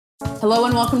Hello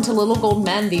and welcome to Little Gold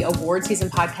Men, the award season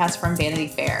podcast from Vanity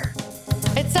Fair.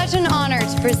 It's such an honor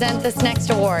to present this next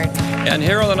award. And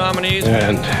here are the nominees.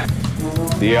 And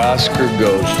the Oscar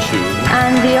goes to...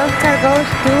 And the Oscar goes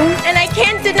to... And I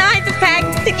can't deny the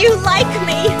fact that you like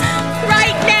me.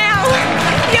 Right now.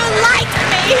 You like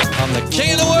me. I'm the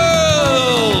king of the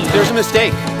world. There's a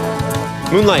mistake.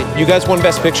 Moonlight, you guys won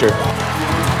Best Picture.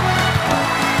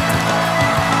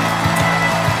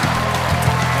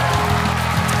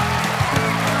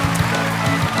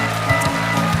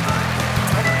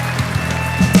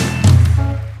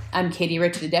 I'm Katie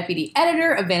Rich, the deputy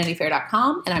editor of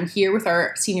VanityFair.com, and I'm here with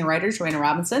our senior writer, Joanna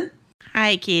Robinson.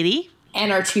 Hi, Katie.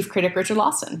 And our chief critic, Richard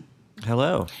Lawson.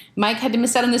 Hello. Mike had to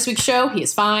miss out on this week's show. He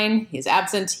is fine. He is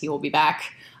absent. He will be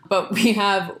back. But we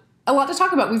have a lot to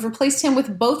talk about. We've replaced him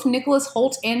with both Nicholas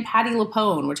Hoult and Patti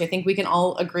LuPone, which I think we can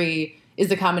all agree is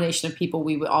the combination of people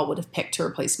we all would have picked to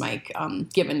replace Mike,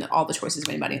 given all the choices of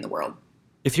anybody in the world.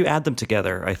 If you add them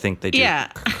together, I think they do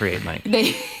create Mike.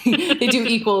 They do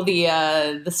equal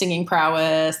the singing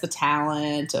prowess, the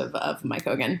talent of Mike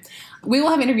Hogan. We will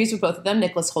have interviews with both of them.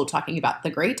 Nicholas Hoult talking about The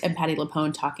Great and Patti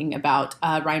LuPone talking about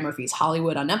Ryan Murphy's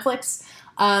Hollywood on Netflix.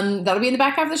 That'll be in the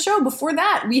back half of the show. Before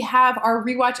that, we have our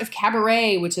rewatch of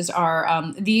Cabaret, which is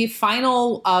our the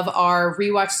final of our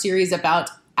rewatch series about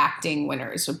acting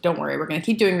winners. So don't worry, we're going to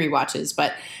keep doing rewatches,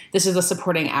 but this is a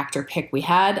supporting actor pick we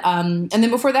had. And then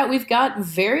before that, we've got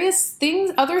various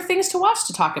other things to watch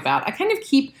to talk about. I kind of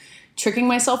keep tricking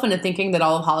myself into thinking that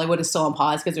all of Hollywood is still on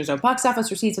pause because there's no box office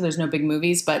receipts and there's no big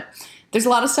movies, but there's a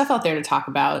lot of stuff out there to talk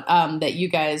about that you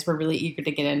guys were really eager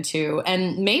to get into.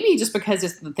 And maybe just because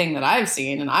it's the thing that I've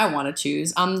seen and I want to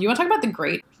choose, you want to talk about The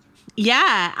Great?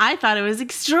 Yeah, I thought it was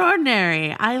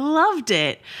extraordinary. I loved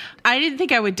it. I didn't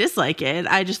think I would dislike it.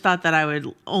 I just thought that I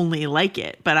would only like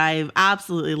it, but I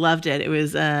absolutely loved it. It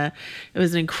was an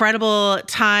incredible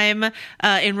time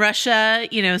in Russia.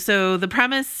 So the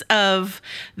premise of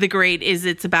The Great is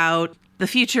it's about the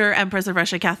future Empress of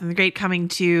Russia, Catherine the Great, coming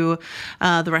to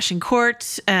the Russian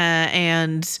court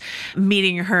and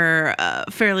meeting her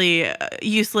fairly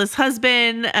useless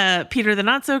husband, Peter the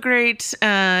Not So Great,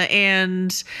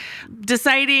 and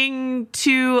deciding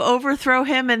to overthrow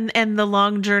him and the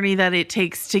long journey that it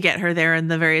takes to get her there and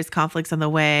the various conflicts on the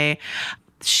way.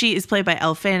 She is played by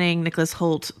Elle Fanning. Nicholas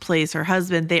Hoult plays her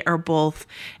husband. They are both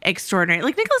extraordinary.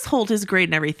 Like, Nicholas Hoult is great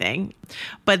in everything,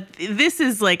 but this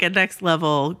is like a next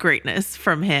level greatness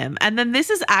from him. And then this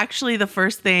is actually the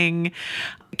first thing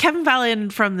Kevin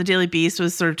Fallon from the Daily Beast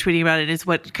was sort of tweeting about it. Is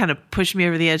what kind of pushed me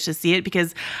over the edge to see it,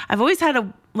 because I've always had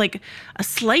a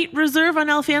slight reserve on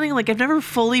Elle Fanning. Like, I've never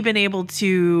fully been able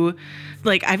to,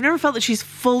 I've never felt that she's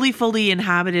fully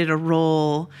inhabited a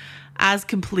role as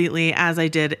completely as I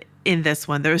did in this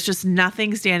one. There was just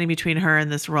nothing standing between her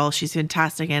and this role. She's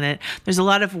fantastic in it. There's a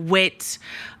lot of wit,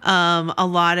 a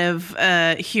lot of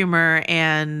humor,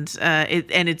 and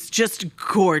it's just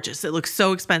gorgeous. It looks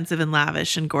so expensive and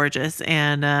lavish and gorgeous,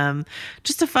 and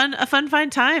just a fun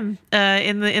time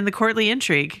in the courtly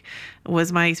intrigue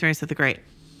was my experience with The Great.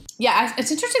 Yeah, it's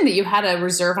interesting that you had a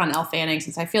reserve on Elle Fanning,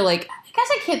 since I feel like, I guess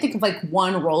I can't think of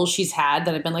one role she's had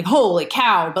that I've been like, holy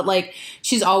cow, but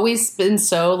she's always been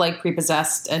so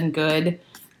prepossessed and good.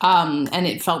 And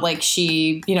it felt like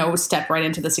she, stepped right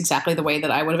into this exactly the way that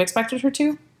I would have expected her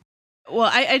to. Well,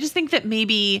 I just think that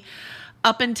maybe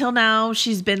up until now,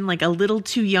 she's been a little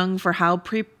too young for how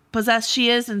prepossessed she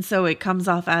is. And so it comes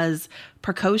off as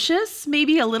precocious,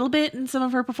 maybe a little bit in some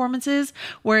of her performances,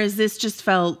 whereas this just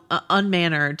felt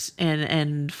unmannered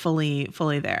and fully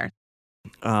there.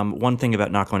 One thing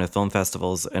about not going to film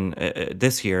festivals and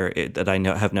this year that I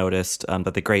have noticed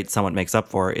that The Great somewhat makes up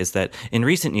for is that in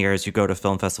recent years you go to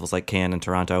film festivals like Cannes and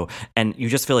Toronto and you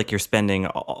just feel like you're spending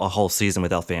a whole season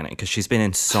with Elle Fanning because she's been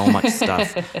in so much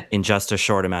stuff in just a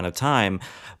short amount of time.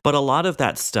 But a lot of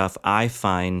that stuff I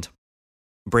find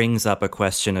brings up a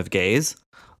question of gaze.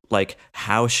 Like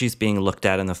how she's being looked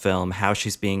at in the film, how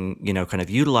she's being, kind of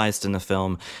utilized in the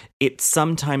film. It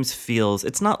sometimes feels,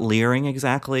 it's not leering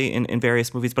exactly in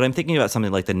various movies, but I'm thinking about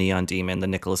something like The Neon Demon, the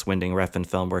Nicholas Winding Refn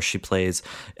film where she plays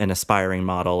an aspiring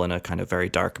model in a kind of very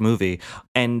dark movie.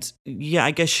 And yeah,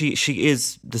 I guess she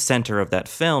is the center of that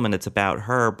film and it's about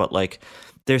her, but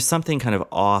there's something kind of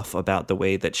off about the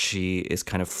way that she is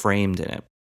kind of framed in it.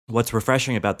 What's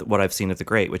refreshing about what I've seen of The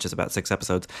Great, which is about 6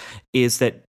 episodes, is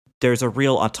that there's a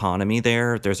real autonomy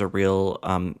there. There's a real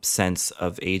sense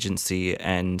of agency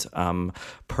and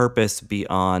purpose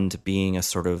beyond being a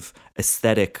sort of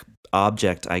aesthetic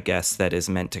object, I guess, that is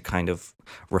meant to kind of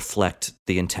reflect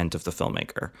the intent of the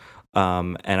filmmaker.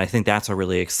 And I think that's a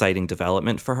really exciting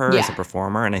development for her as a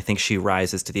performer. And I think she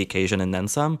rises to the occasion and then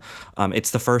some.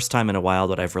 It's the first time in a while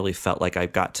that I've really felt like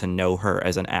I've got to know her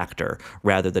as an actor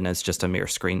rather than as just a mere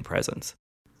screen presence.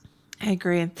 I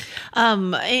agree.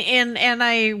 And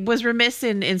I was remiss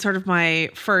in sort of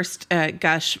my first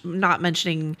gush, not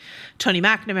mentioning Tony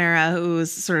McNamara,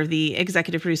 who's sort of the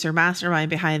executive producer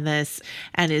mastermind behind this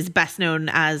and is best known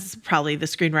as probably the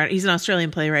screenwriter. He's an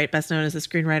Australian playwright, best known as the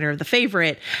screenwriter of The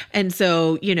Favourite. And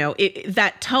so,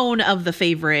 that tone of The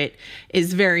Favourite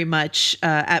is very much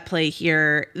at play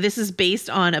here. This is based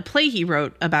on a play he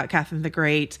wrote about Catherine the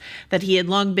Great that he had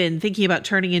long been thinking about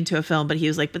turning into a film, but he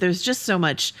was like, but there's just so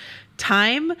much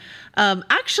time.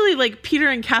 Actually, like Peter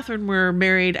and Catherine were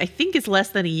married, I think it's less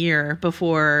than a year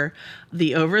before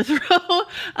the overthrow.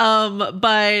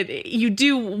 But you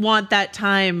do want that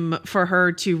time for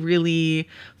her to really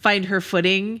find her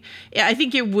footing. I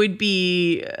think it would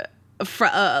be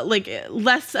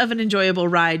less of an enjoyable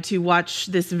ride to watch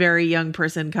this very young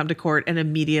person come to court and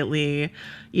immediately,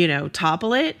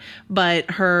 topple it. But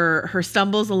her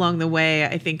stumbles along the way,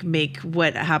 I think, make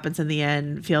what happens in the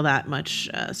end feel that much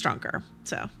stronger.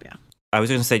 So, yeah. I was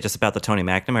going to say just about the Tony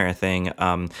McNamara thing.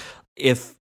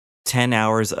 If 10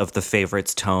 hours of The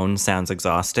Favourite's tone sounds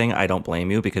exhausting, I don't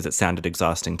blame you, because it sounded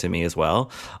exhausting to me as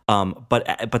well.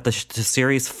 But the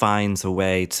series finds a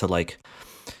way to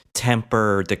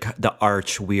temper the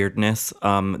arch weirdness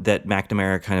that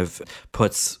McNamara kind of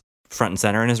puts front and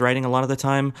center in his writing a lot of the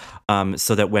time,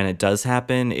 so that when it does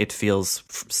happen, it feels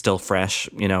still fresh,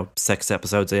 6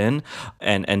 episodes in.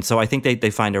 And so I think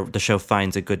the show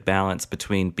finds a good balance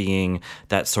between being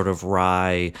that sort of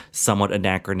wry, somewhat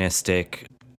anachronistic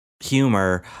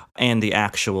humor and the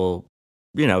actual,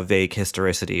 vague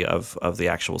historicity of the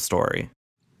actual story.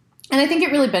 And I think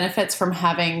it really benefits from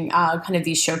having kind of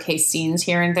these showcase scenes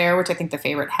here and there, which I think The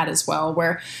Favourite had as well,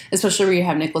 where especially where you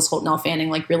have Nicholas Hoult and Elle Fanning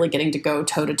really getting to go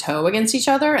toe to toe against each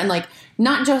other, and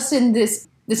not just in this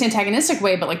antagonistic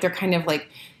way, but they're kind of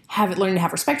learning to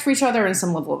have respect for each other and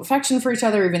some level of affection for each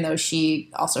other, even though she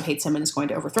also hates him and is going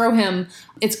to overthrow him.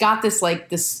 It's got this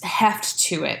this heft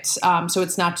to it, so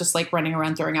it's not just running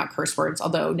around throwing out curse words.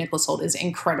 Although Nicholas Hoult is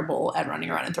incredible at running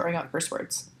around and throwing out curse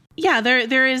words. Yeah,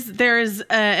 there is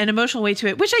an emotional weight to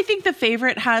it, which I think The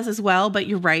Favourite has as well. But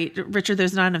you're right, Richard.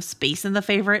 There's not enough space in The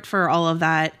Favourite for all of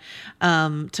that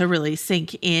to really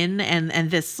sink in, and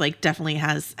this definitely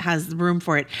has room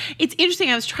for it. It's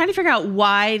interesting. I was trying to figure out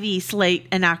why the slight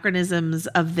anachronisms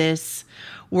of this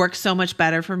work so much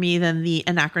better for me than the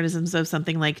anachronisms of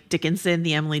something like Dickinson,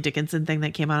 the Emily Dickinson thing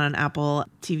that came out on Apple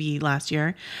TV last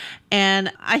year,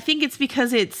 and I think it's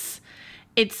because it's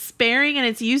sparing, and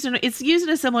it's used in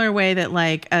a similar way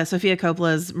that Sofia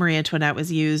Coppola's Marie Antoinette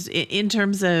was used in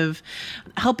terms of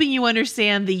helping you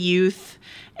understand the youth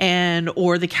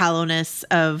or the callowness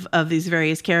of these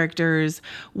various characters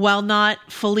while not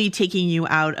fully taking you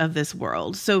out of this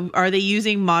world. So are they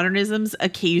using modernisms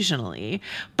occasionally?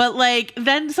 But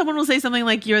then someone will say something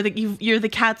like you're the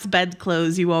cat's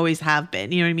bedclothes you always have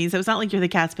been. You know what I mean? So it's not like you're the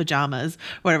cat's pajamas,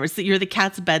 whatever. So you're the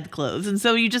cat's bedclothes. And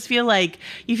so you just feel like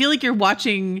you're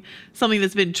watching something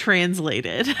that's been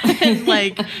translated and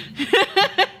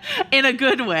in a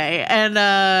good way. And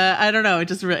I don't know,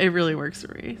 it really works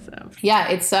for me. So yeah,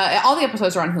 it's all the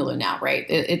episodes are on Hulu now, right?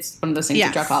 It's one of those things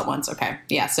you drop out once. Okay.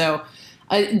 Yeah. So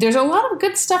there's a lot of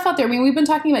good stuff out there. I mean, we've been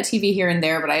talking about TV here and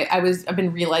there, but I've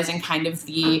been realizing kind of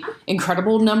the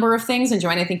incredible number of things. And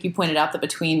Joanne, I think you pointed out that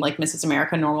between Mrs.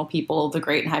 America, Normal People, The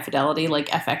Great, and High Fidelity,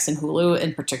 FX and Hulu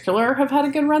in particular have had a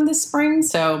good run this spring.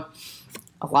 So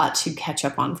a lot to catch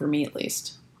up on for me, at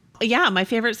least. Yeah, my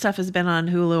favorite stuff has been on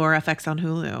Hulu or FX on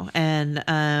Hulu.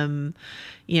 And,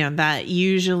 that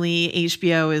usually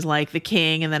HBO is the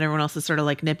king, and then everyone else is sort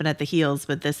of nipping at the heels.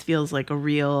 But this feels like a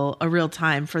real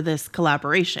time for this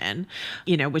collaboration,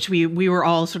 which we were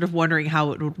all sort of wondering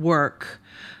how it would work.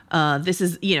 This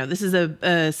is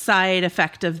a side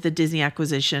effect of the Disney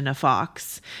acquisition of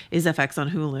Fox is FX on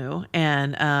Hulu.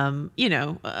 And,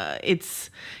 it's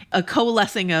a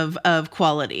coalescing of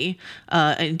quality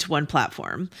into one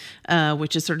platform,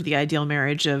 which is sort of the ideal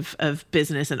marriage of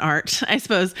business and art, I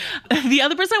suppose. The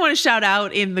other person I want to shout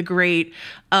out in The Great,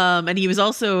 and he was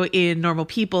also in Normal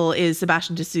People, is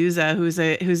Sebastian D'Souza,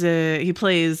 he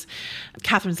plays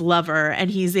Catherine's lover, and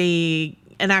he's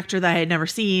an actor that I had never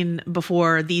seen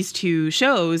before these two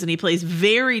shows, and he plays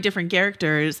very different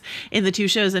characters in the two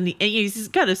shows, and he's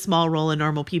got a small role in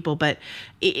Normal People, but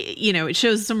it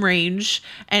shows some range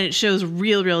and it shows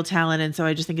real talent, and so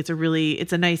I just think it's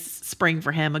a nice spring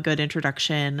for him, a good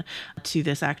introduction to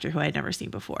this actor who I had never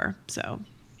seen before. So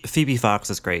Phoebe Fox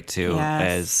is great too,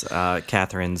 Yes. as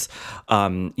Catherine's,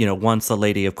 once a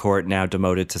lady of court, now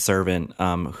demoted to servant,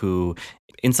 who,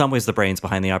 in some ways, the brains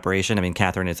behind the operation. I mean,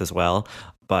 Catherine is as well,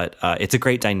 but it's a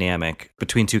great dynamic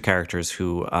between two characters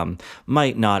who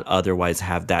might not otherwise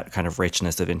have that kind of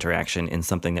richness of interaction in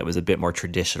something that was a bit more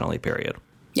traditionally period.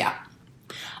 Yeah.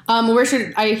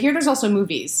 I hear there's also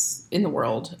movies in the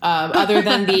world, other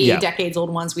than the decades-old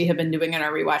ones we have been doing in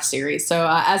our Rewatch series. So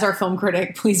as our film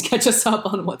critic, please catch us up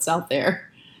on what's out there.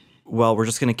 Well, we're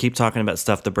just going to keep talking about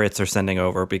stuff the Brits are sending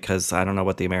over because I don't know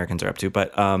what the Americans are up to.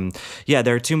 But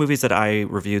there are two movies that I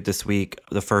reviewed this week.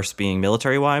 The first being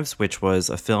Military Wives, which was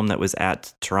a film that was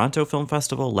at Toronto Film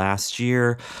Festival last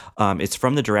year. It's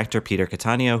from the director Peter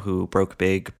Cattaneo, who broke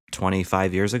big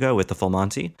 25 years ago with The Full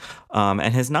Monty,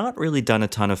 and has not really done a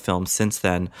ton of films since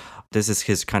then. This is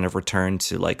his kind of return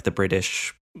to like the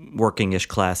British working-ish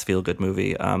class feel-good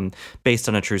movie, based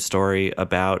on a true story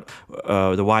about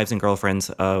the wives and girlfriends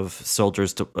of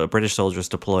British soldiers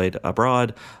deployed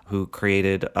abroad who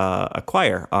created a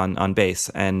choir on base,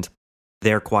 and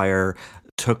their choir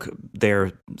took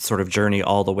their sort of journey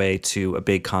all the way to a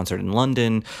big concert in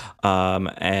London,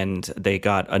 and they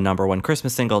got a #1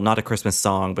 Christmas single, not a Christmas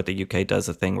song, but the UK does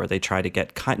a thing where they try to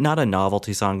get not a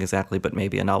novelty song exactly, but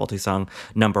maybe a novelty song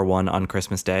 #1 on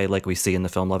Christmas Day, like we see in the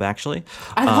film Love Actually.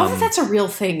 I love that that's a real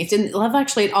thing. In Love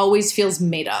Actually, it always feels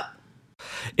made up.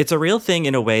 It's a real thing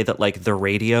in a way that like the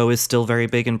radio is still very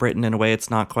big in Britain in a way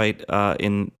it's not quite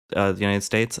in the United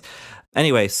States.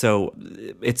 Anyway, so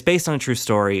it's based on a true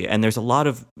story, and there's a lot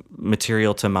of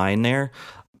material to mine there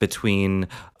between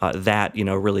that,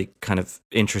 really kind of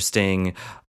interesting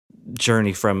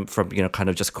journey from kind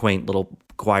of just quaint little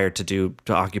choir to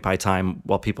occupy time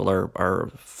while people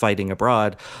are fighting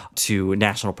abroad to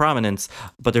national prominence.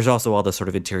 But there's also all the sort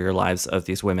of interior lives of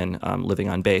these women living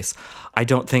on base. I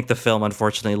don't think the film,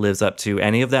 unfortunately, lives up to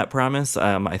any of that promise.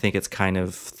 I think it's kind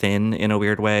of thin in a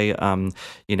weird way,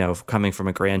 coming from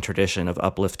a grand tradition of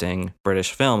uplifting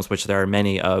British films, which there are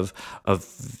many of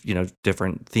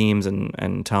different themes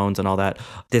and tones and all that.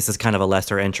 This is kind of a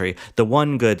lesser entry. The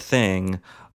one good thing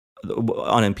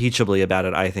unimpeachably about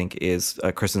it, I think, is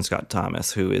Kristen Scott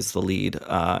Thomas, who is the lead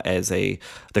as the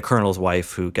colonel's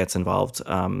wife who gets involved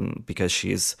because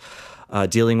she's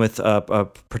dealing with a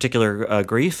particular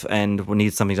grief and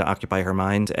needs something to occupy her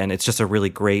mind. And it's just a really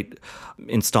great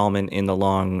installment in the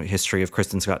long history of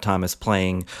Kristen Scott Thomas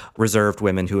playing reserved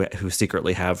women who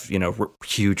secretly have,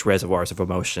 huge reservoirs of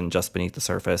emotion just beneath the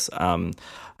surface.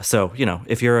 So,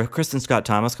 if you're a Kristen Scott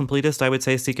Thomas completist, I would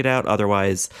say seek it out.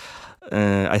 Otherwise,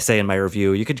 I say in my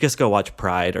review, you could just go watch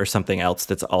Pride or something else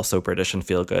that's also British and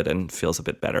feel good and feels a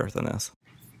bit better than this.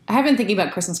 I have been thinking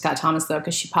about Kristen Scott Thomas, though,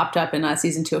 because she popped up in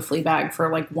season 2 of Fleabag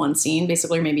for like one scene,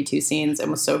 basically, or maybe 2 scenes,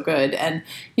 and was so good. And,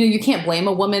 you can't blame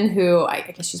a woman who, I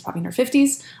guess she's probably in her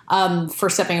 50s, for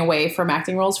stepping away from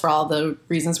acting roles for all the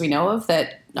reasons we know of,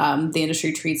 that the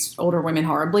industry treats older women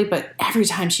horribly. But every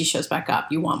time she shows back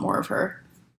up, you want more of her.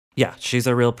 Yeah, she's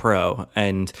a real pro,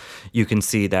 and you can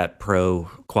see that pro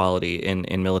quality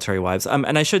in Military Wives.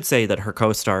 And I should say that her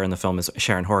co-star in the film is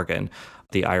Sharon Horgan,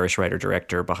 the Irish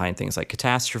writer-director behind things like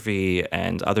Catastrophe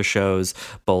and other shows,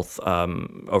 both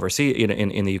overseas,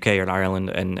 in the UK or in Ireland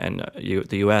and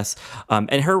the US.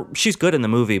 And she's good in the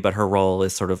movie, but her role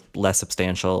is sort of less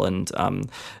substantial, and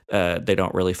they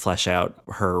don't really flesh out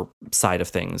her side of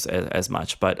things as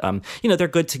much. But they're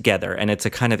good together, and it's a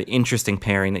kind of interesting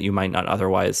pairing that you might not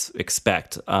otherwise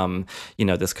expect.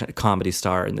 This kind of comedy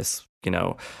star and this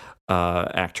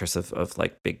actress of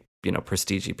like big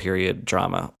prestige period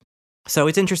drama. So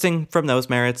it's interesting from those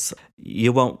merits.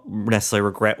 You won't necessarily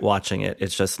regret watching it.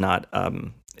 It's just not.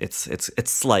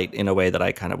 It's slight in a way that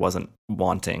I kind of wasn't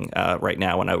wanting right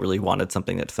now, when I really wanted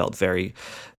something that felt very,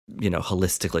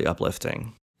 holistically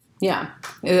uplifting. Yeah,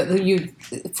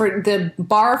 for the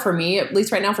bar for me, at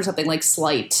least right now, for something like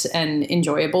slight and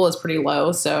enjoyable is pretty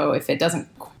low. So if it doesn't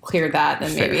clear that,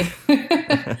 then maybe.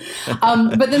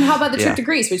 But then how about the trip to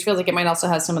Greece, which feels like it might also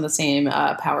have some of the same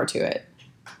power to it?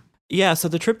 Yeah, so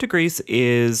the trip to Greece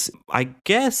is, I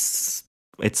guess,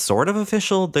 it's sort of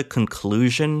official, the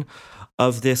conclusion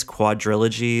of this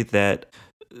quadrilogy that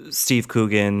Steve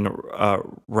Coogan,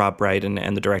 Rob Brydon,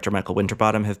 and the director Michael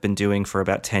Winterbottom have been doing for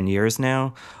about 10 years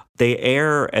now. They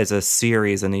air as a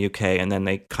series in the UK, and then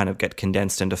they kind of get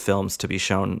condensed into films to be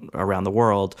shown around the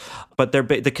world. But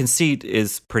the conceit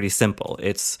is pretty simple.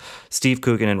 It's Steve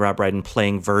Coogan and Rob Brydon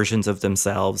playing versions of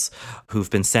themselves who've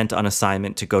been sent on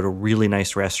assignment to go to really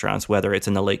nice restaurants, whether it's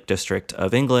in the Lake District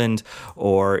of England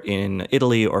or in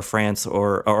Italy or France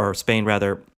or Spain,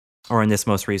 rather. or in this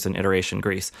most recent iteration,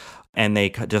 Grease. And they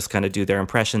just kind of do their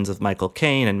impressions of Michael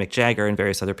Caine and Mick Jagger and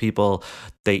various other people.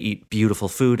 They eat beautiful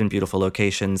food in beautiful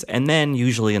locations. And then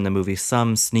usually in the movie,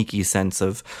 some sneaky sense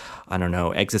of, I don't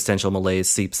know, existential malaise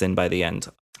seeps in by the end.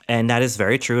 And that is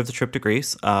very true of the trip to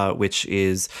Greece, which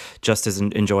is just as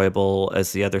enjoyable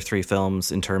as the other three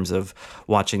films in terms of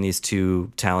watching these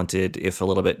two talented, if a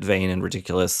little bit vain and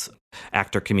ridiculous,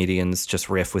 actor comedians just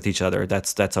riff with each other.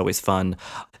 That's always fun.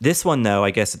 This one, though,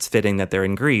 I guess it's fitting that they're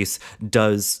in Greece,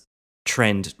 does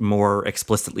trend more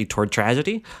explicitly toward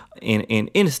tragedy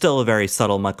in still a very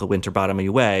subtle Michael Winterbottom-y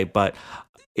way, but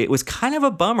it was kind of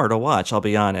a bummer to watch, I'll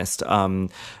be honest,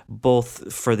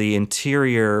 both for the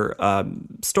interior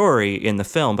story in the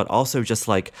film, but also just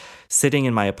like sitting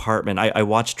in my apartment. I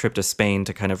watched Trip to Spain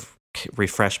to kind of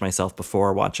refresh myself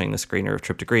before watching the screener of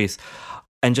Trip to Greece,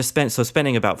 and just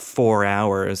spending about 4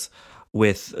 hours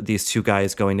with these two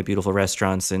guys going to beautiful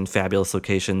restaurants in fabulous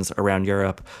locations around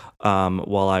Europe,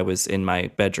 while I was in my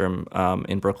bedroom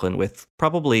in Brooklyn with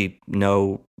probably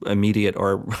no immediate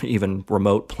or even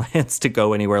remote plans to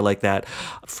go anywhere like that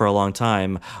for a long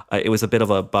time. It was a bit of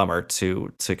a bummer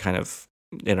to kind of,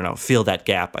 I don't know, feel that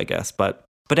gap, I guess. But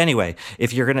anyway,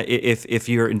 if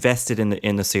you're invested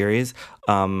in the series,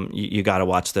 you got to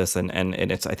watch this, and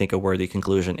it's, I think, a worthy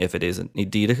conclusion. If it is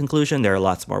indeed a conclusion, there are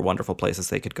lots more wonderful places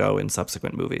they could go in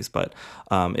subsequent movies. But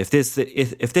if this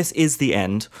is the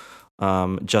end,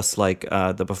 just like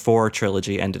the Before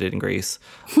trilogy ended in Greece,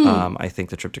 I think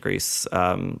the Trip to Greece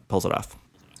pulls it off.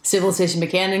 Civilization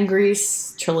began in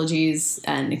Greece, trilogies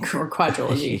or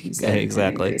quadrilogy.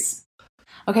 Exactly.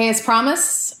 Okay, as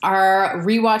promised, our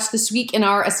rewatch this week in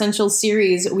our Essential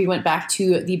series, we went back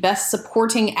to the Best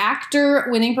Supporting Actor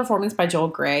winning performance by Joel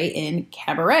Grey in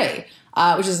Cabaret,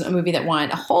 which is a movie that won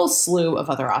a whole slew of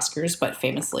other Oscars, but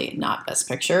famously not Best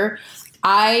Picture.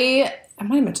 I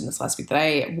might have mentioned this last week, that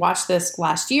I watched this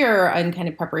last year in kind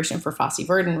of preparation for Fosse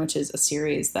Verdon, which is a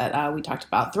series that we talked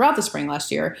about throughout the spring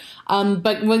last year.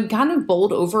 But when kind of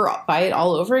bowled over by it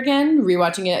all over again,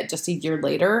 rewatching it just a year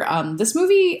later, this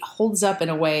movie holds up in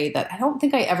a way that I don't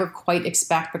think I ever quite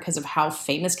expect because of how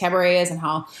famous Cabaret is and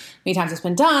how many times it's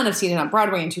been done. I've seen it on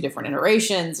Broadway in 2 different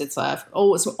iterations. It's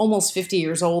almost 50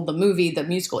 years old. The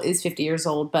musical is 50 years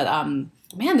old, but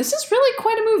man, this is really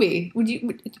quite a movie. Would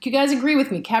you guys agree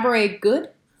with me? Cabaret, good?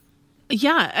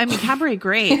 Yeah, I mean, Cabaret,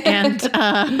 great. And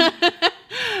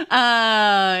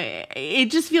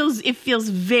it feels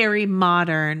very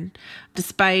modern,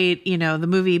 despite, the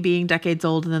movie being decades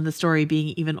old and then the story being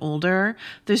even older.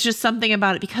 There's just something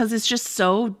about it because it's just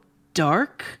so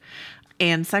dark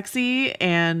and sexy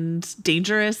and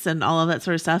dangerous and all of that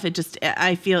sort of stuff.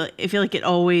 I feel like it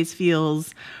always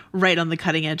feels right on the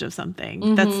cutting edge of something.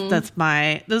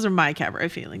 Mm-hmm. Those are my Cabaret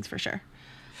feelings for sure.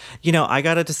 I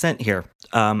got a dissent here.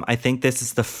 I think this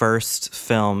is the first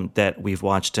film that we've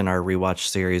watched in our rewatch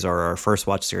series, or our first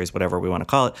watch series, whatever we want to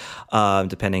call it,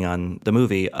 depending on the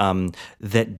movie,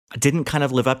 that didn't kind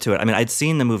of live up to it. I mean, I'd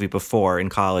seen the movie before in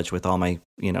college with all my,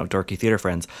 dorky theater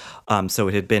friends. So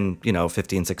it had been,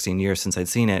 15, 16 years since I'd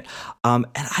seen it. And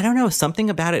I don't know, something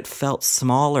about it felt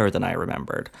smaller than I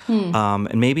remembered.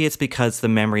 And maybe it's because the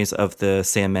memories of the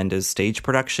Sam Mendes stage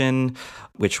production,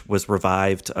 which was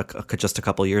revived just a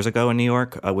couple years ago in New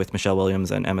York with Michelle Williams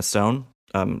and Emma Stone.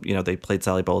 They played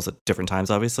Sally Bowles at different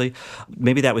times, obviously.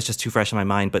 Maybe that was just too fresh in my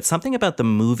mind. But something about the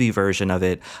movie version of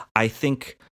it, I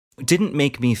think, didn't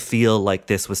make me feel like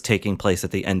this was taking place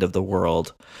at the end of the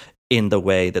world in the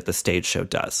way that the stage show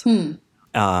does.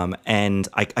 And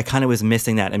I kind of was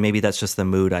missing that, and maybe that's just the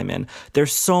mood I'm in.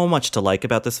 There's so much to like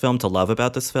about this film, to love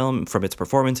about this film, from its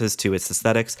performances to its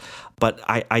aesthetics, but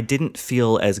I didn't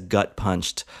feel as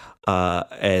gut-punched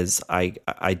as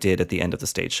I did at the end of the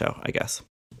stage show, I guess.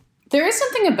 There is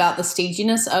something about the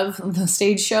staginess of the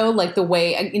stage show, like the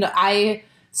way, I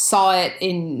saw it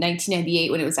in 1998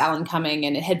 when it was Alan Cumming,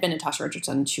 and it had been Natasha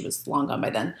Richardson. She was long gone by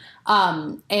then.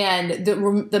 And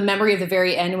the memory of the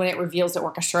very end when it reveals the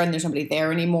orchestra and there's nobody there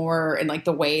anymore, and like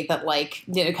the way that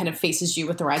kind of faces you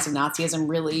with the rise of Nazism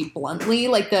really bluntly.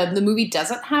 Like the movie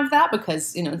doesn't have that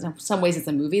because, in some ways it's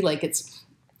a movie. Like it's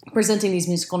presenting these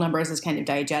musical numbers as kind of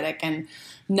diegetic, and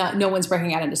no one's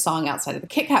breaking out into song outside of the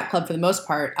Kit Kat Club for the most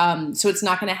part. So it's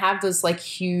not going to have those like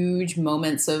huge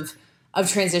moments of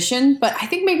transition, but I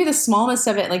think maybe the smallness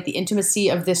of it, like the intimacy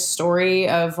of this story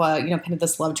of, kind of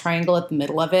this love triangle at the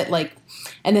middle of it,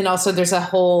 and then also there's a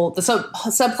whole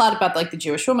subplot about like the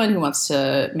Jewish woman who wants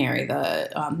to marry the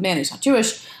man who's not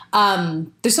Jewish.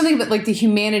 There's something about like the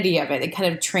humanity of it. It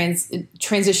kind of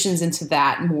transitions into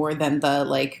that more than the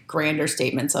like grander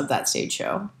statements of that stage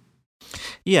show.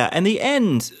 Yeah, and the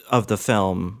end of the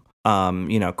film,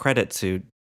 credit to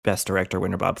Best Director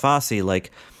winner Bob Fosse,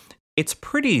 like, it's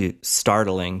pretty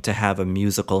startling to have a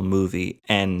musical movie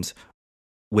end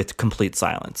with complete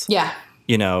silence. Yeah.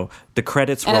 You know, the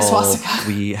credits and roll.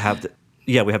 We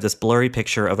have this blurry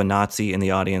picture of a Nazi in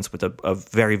the audience with a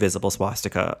very visible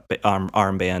swastika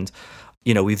armband.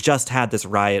 You know, we've just had this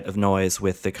riot of noise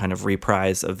with the kind of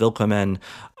reprise of Willkommen,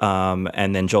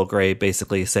 and then Joel Grey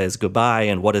basically says goodbye,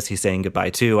 and what is he saying goodbye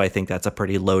to? I think that's a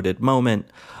pretty loaded moment.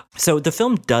 So the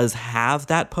film does have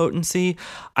that potency.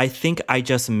 I think I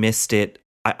just missed it.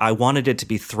 I wanted it to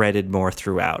be threaded more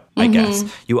throughout, I guess.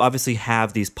 You obviously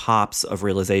have these pops of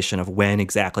realization of when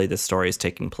exactly this story is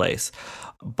taking place.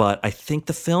 But I think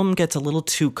the film gets a little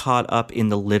too caught up in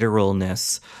the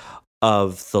literalness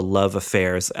of the love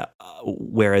affairs,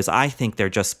 whereas I think they're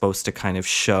just supposed to kind of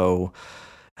show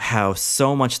how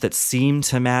so much that seemed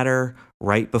to matter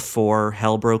right before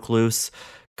hell broke loose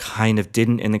kind of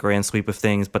didn't in the grand sweep of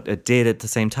things, but it did at the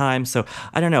same time. So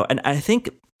I don't know. And I think,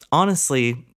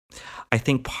 honestly, I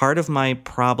think part of my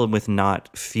problem with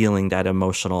not feeling that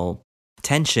emotional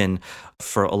tension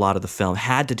for a lot of the film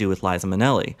had to do with Liza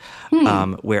Minnelli,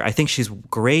 where I think she's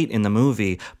great in the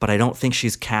movie, but I don't think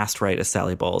she's cast right as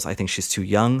Sally Bowles. I think she's too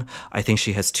young. I think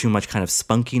she has too much kind of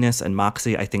spunkiness and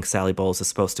moxie. I think Sally Bowles is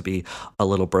supposed to be a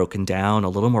little broken down, a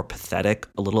little more pathetic,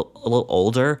 a little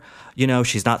older. You know,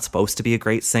 she's not supposed to be a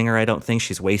great singer, I don't think.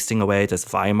 She's wasting away at this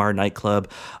Weimar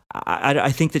nightclub.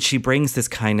 I think that she brings this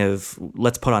kind of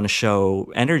let's put on a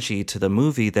show energy to the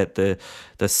movie that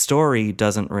the story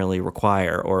doesn't really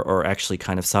require or actually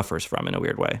kind of suffers from in a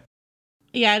weird way.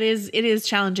 Yeah, it is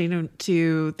challenging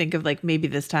to think of, like, maybe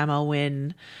this time I'll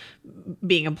win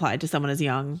being applied to someone as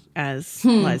young as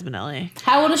Liza Minnelli.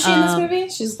 How old is she in this movie?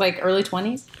 She's like early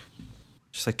 20s?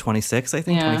 She's like 26, I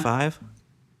think, 25.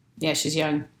 Yeah, she's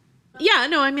young. Yeah,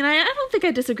 no, I mean, I don't think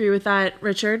I disagree with that,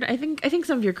 Richard. I think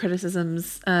some of your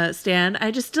criticisms stand.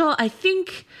 I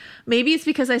think maybe it's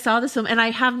because I saw this film and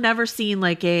I have never seen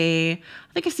I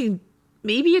think I've seen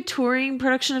maybe a touring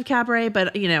production of Cabaret,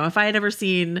 but, you know, if I had ever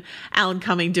seen Alan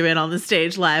Cumming do it on the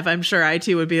stage live, I'm sure I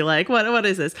too would be like, what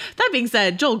is this? That being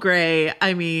said, Joel Grey,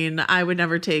 I mean, I would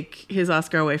never take his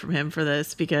Oscar away from him for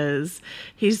this because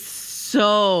he's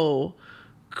so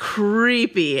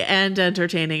creepy and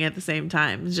entertaining at the same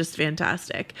time. It's just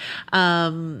fantastic.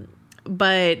 But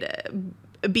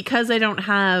because I don't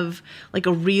have like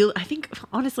a real, I think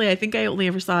I only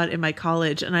ever saw it in my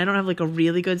college, and I don't have like a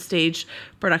really good stage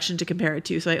production to compare it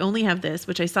to. So I only have this,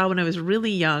 which I saw when I was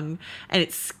really young, and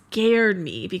it scared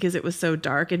me because it was so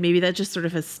dark, and maybe that just sort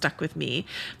of has stuck with me.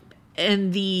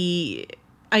 And the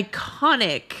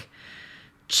iconic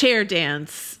chair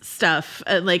dance stuff,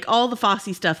 like all the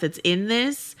Fosse stuff that's in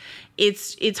this,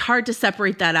 it's hard to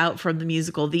separate that out from the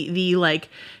musical.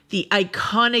 The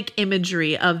iconic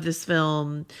imagery of this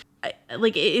film,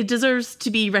 like, it deserves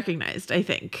to be recognized, I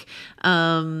think.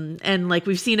 And like,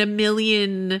 we've seen a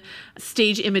million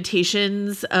stage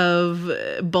imitations of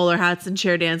bowler hats and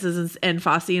chair dances and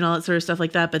Fosse and all that sort of stuff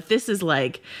like that. But this is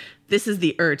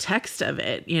the text of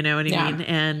it, you know what I mean?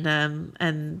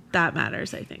 And that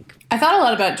matters, I think. I thought a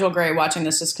lot about Joel Grey watching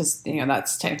this just because, you know,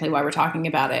 that's technically why we're talking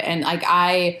about it. And like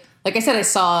I said, I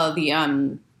saw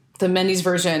the Mendes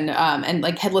version and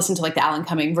like had listened to like the Alan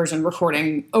Cumming version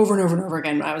recording over and over and over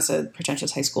again when I was a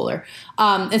pretentious high schooler.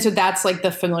 And so that's like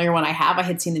the familiar one I have. I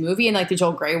had seen the movie, and like the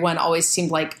Joel Grey one always seemed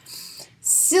like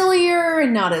sillier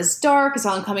and not as dark, as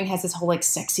Alan Cumming has this whole like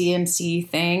sexy MC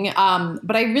thing.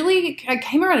 But I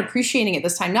came around appreciating it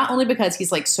this time, not only because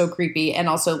he's like so creepy, and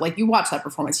also like you watch that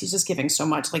performance, he's just giving so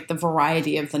much, like the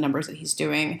variety of the numbers that he's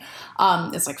doing.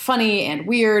 It's like funny and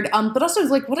weird, but also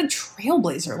like what a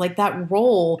trailblazer, like that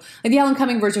role, like the Alan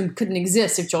Cumming version couldn't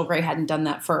exist if Joel Grey hadn't done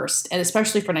that first. And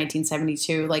especially for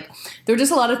 1972, like there were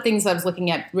just a lot of things that I was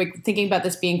looking at, like thinking about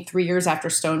this being 3 years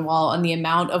after Stonewall and the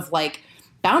amount of like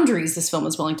boundaries this film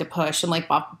is willing to push, and like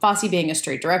Bob Fosse being a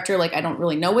straight director, like I don't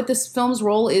really know what this film's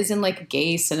role is in like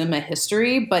gay cinema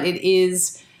history, but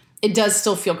it does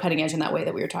still feel cutting edge in that way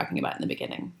that we were talking about in the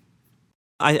beginning.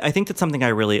 I think that's something I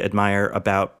really admire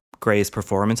about Grey's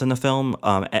performance in the film.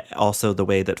 Also the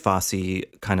way that Fosse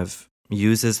kind of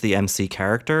uses the MC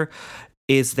character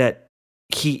is that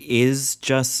he is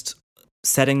just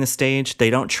setting the stage.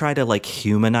 They don't try to like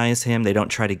humanize him. They don't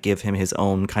try to give him his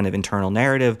own kind of internal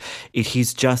narrative.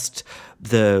 He's just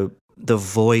the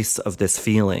voice of this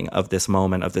feeling, of this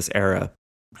moment, of this era.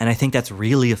 And I think that's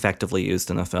really effectively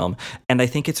used in the film. And I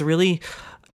think it's really,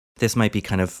 this might be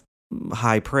kind of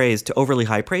overly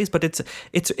high praise, but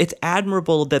it's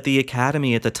admirable that the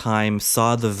Academy at the time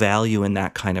saw the value in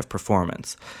that kind of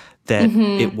performance. That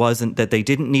it wasn't, that they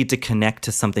didn't need to connect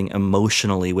to something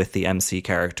emotionally with the MC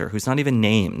character, who's not even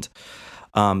named.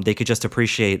 they could just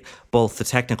appreciate both the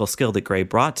technical skill that Gray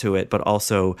brought to it, but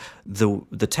also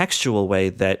the textual way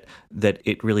that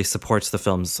it really supports the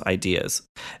film's ideas.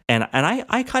 And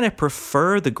I kind of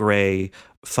prefer the Gray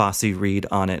Fosse read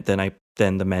on it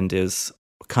than the Mendes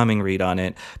Cumming read on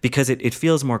it, because it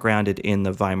feels more grounded in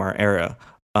the Weimar era.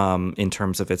 In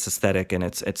terms of its aesthetic and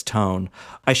its tone.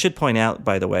 I should point out,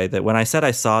 by the way, that when I said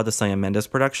I saw the Sam Mendes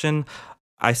production,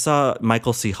 I saw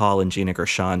Michael C. Hall and Gina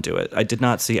Gershon do it. I did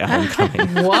not see Alan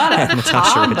Cumming. What a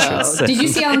Natasha combo. Richardson. Did you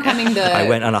see Alan Cumming I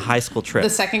went on a high school trip. The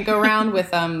second go round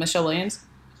with Michelle Williams?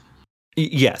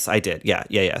 Yes, I did.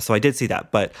 Yeah. So I did see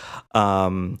that, but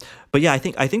yeah, I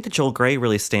think that Joel Grey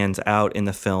really stands out in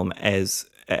the film as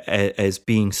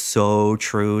being so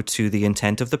true to the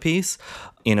intent of the piece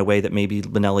in a way that maybe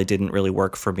Minnelli didn't really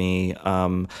work for me.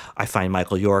 I find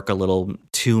Michael York a little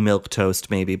too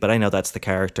milquetoast maybe, but I know that's the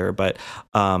character. But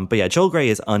yeah, Joel Grey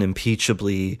is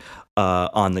unimpeachably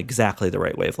on exactly the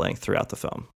right wavelength throughout the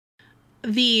film.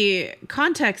 The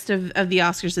context of the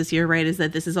Oscars this year, right, is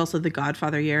that this is also the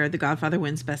Godfather year. The Godfather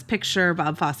wins Best Picture.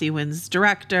 Bob Fosse wins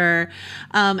Director.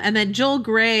 And then Joel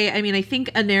Grey, I mean, I think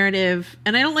a narrative,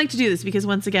 and I don't like to do this because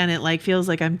once again, it like feels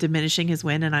like I'm diminishing his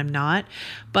win and I'm not.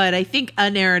 But I think a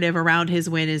narrative around his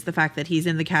win is the fact that he's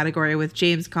in the category with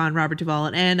James Caan, Robert Duvall,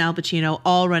 and Al Pacino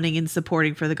all running and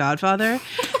supporting for the Godfather.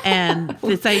 And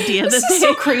this idea this that is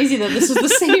so crazy that this was the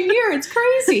same year. It's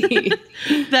crazy.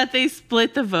 that they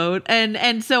split the vote.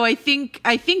 And so I think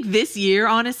this year,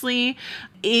 honestly,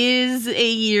 is a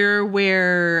year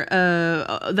where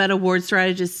that award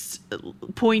strategists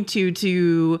point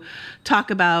to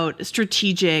talk about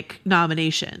strategic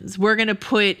nominations. We're going to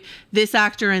put this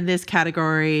actor in this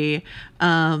category,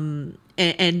 and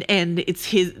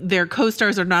it's their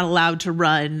co-stars are not allowed to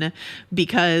run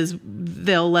because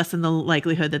they'll lessen the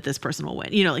likelihood that this person will win.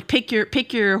 You know, like pick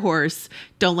your horse,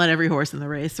 don't let every horse in the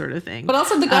race, sort of thing. But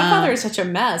also, The Godfather is such a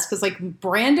mess because like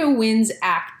Brando wins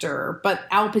actor, but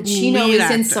Al Pacino is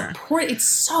in support. It's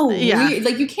so weird.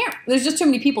 Like you can't. There's just too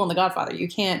many people in The Godfather. You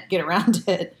can't get around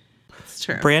it. It's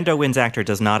true. Brando wins actor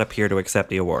does not appear to accept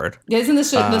the award. Isn't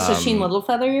this the Shasheen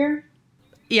Littlefeather year?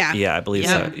 Yeah. Yeah, I believe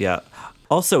so. Yeah.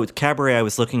 Also, with Cabaret, I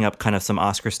was looking up kind of some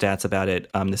Oscar stats about it.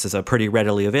 This is a pretty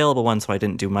readily available one, so I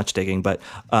didn't do much digging. But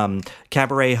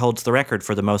Cabaret holds the record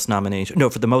for the most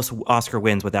for the most Oscar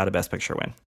wins without a Best Picture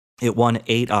win. It won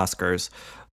 8 Oscars,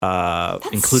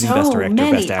 including so Best Director,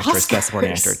 many Best Actress, Oscars. Best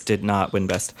Supporting Actor. Did not win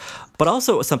Best. But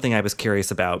also something I was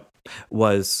curious about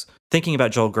was thinking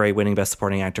about Joel Grey winning Best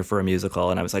Supporting Actor for a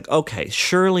musical, and I was like, okay,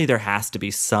 surely there has to be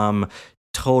some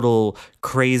total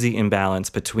crazy imbalance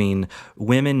between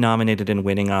women nominated and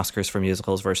winning Oscars for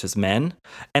musicals versus men.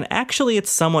 And actually, it's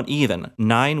somewhat even.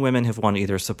 9 women have won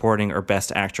either supporting or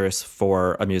best actress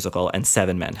for a musical, and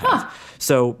 7 men have.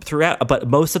 So throughout, but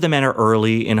most of the men are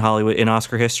early in Hollywood, in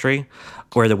Oscar history,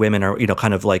 where the women are,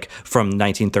 kind of like from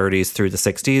 1930s through the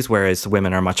 60s, whereas the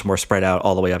women are much more spread out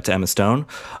all the way up to Emma Stone.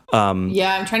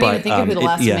 Yeah, I'm trying to even think of who the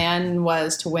last man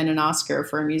was to win an Oscar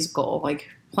for a musical. Like,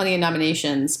 plenty of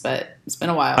nominations, but it's been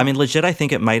a while. I mean, legit, I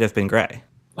think it might have been Grey.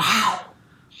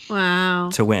 Wow.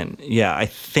 To win. Yeah, I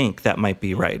think that might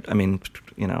be right. I mean,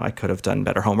 I could have done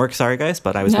better homework. Sorry, guys,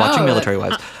 but I was watching Military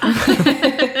Wives.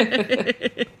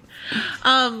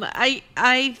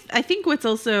 I think what's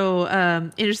also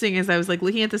interesting is I was like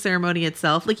looking at the ceremony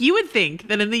itself. Like you would think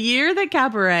that in the year that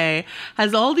Cabaret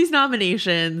has all these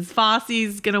nominations,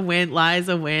 Fosse's gonna win,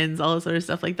 Liza wins, all this sort of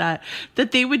stuff like that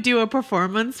they would do a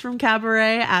performance from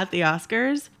Cabaret at the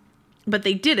Oscars, but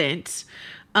they didn't.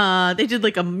 They did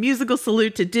like a musical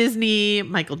salute to Disney.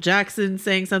 Michael Jackson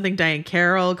sang something, Diane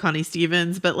Carroll, Connie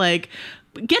Stevens, but like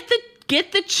get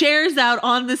the chairs out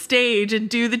on the stage and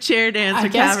do the chair dance. I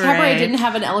guess Cabaret didn't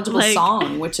have an eligible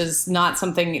song, which is not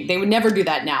something they would never do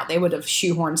that now. They would have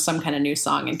shoehorned some kind of new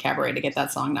song in Cabaret to get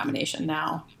that song nomination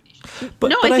now.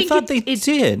 But I thought they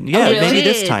did. Yeah, really? Maybe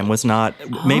this time was not.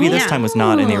 Maybe this time was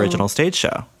not in the original stage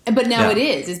show. But now it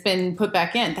is. It's been put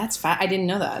back in. That's I didn't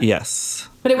know that. Yes.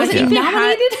 But it wasn't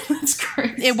nominated? That's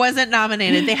crazy. It wasn't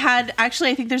nominated. They had,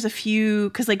 actually, I think there's a few,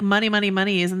 because like Money, Money,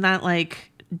 Money, isn't that like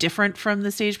different from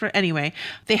the stage? Anyway,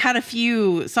 they had a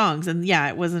few songs, and yeah,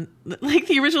 it wasn't like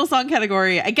the original song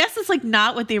category. I guess it's like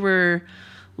not what they were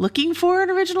looking for,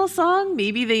 an original song.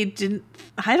 Maybe they didn't,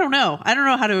 I don't know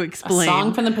how to explain. A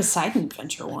song from the Poseidon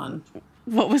Adventure one.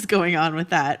 What was going on with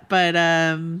that? But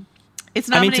it's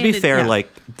nominated. I mean, to be fair, like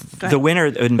the winner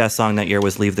in Best Song that year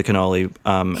was "Leave the Cannoli,"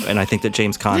 and I think that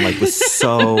James Caan was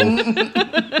so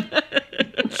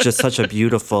just such a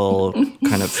beautiful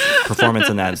kind of performance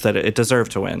in that it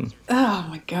deserved to win. Oh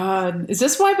my God. Is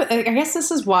this why? But I guess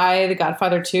this is why The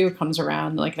Godfather 2 comes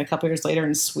around like a couple years later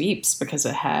and sweeps, because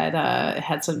it had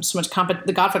so much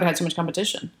The Godfather had so much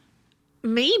competition.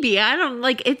 Maybe. I don't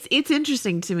like it's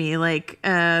interesting to me. Like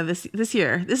this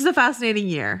year. This is a fascinating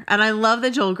year. And I love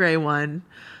the Joel Grey one.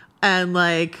 And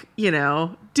like, you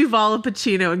know, Duvall and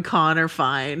Pacino and Conn are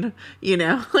fine. You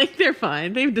know, like they're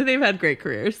fine. They've had great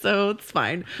careers, so it's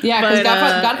fine. Yeah, because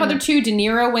Godfather 2, De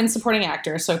Niro wins supporting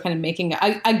actor, so kind of making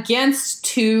against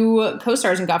two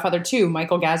co-stars in Godfather 2,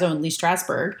 Michael Gazzo and Lee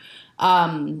Strasberg,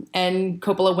 and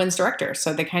Coppola wins director.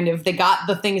 So they got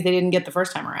the things they didn't get the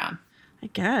first time around. I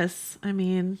guess. I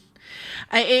mean,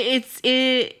 it's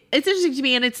interesting to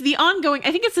me, and it's the ongoing.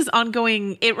 I think it's this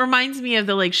ongoing. It reminds me of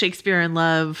the like Shakespeare in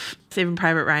Love, Saving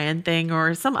Private Ryan thing,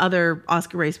 or some other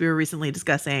Oscar race we were recently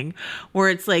discussing,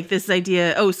 where it's like this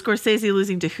idea. Oh, Scorsese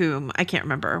losing to whom? I can't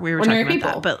remember. We were talking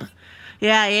about that, but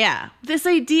yeah, this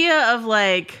idea of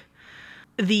like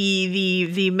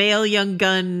the male young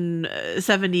gun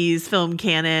 70s film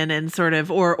canon, and sort of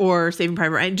or Saving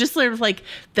Private Ryan, just sort of like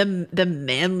the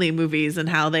manly movies and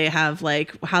how they have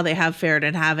fared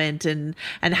and haven't, and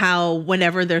how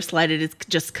whenever they're slighted it's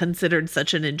just considered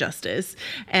such an injustice.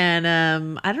 And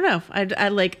I don't know,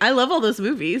 I love all those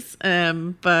movies,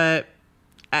 but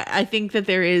I think that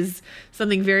there is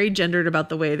something very gendered about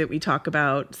the way that we talk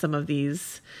about some of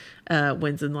these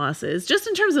wins and losses, just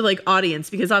in terms of like audience,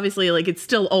 because obviously like it's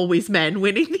still always men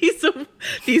winning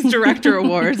these director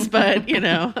awards, but you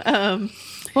know.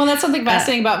 Well, that's something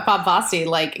fascinating about Bob Fosse.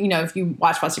 Like, you know, if you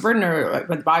watch Fosse Verdon or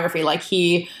the biography, like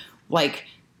he like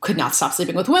could not stop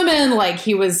sleeping with women. Like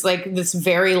he was like this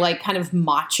very like kind of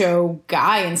macho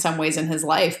guy in some ways in his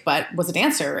life, but was a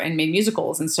dancer and made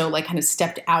musicals, and so like kind of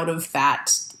stepped out of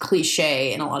that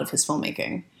cliche in a lot of his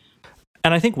filmmaking.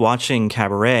 And I think watching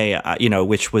Cabaret, you know,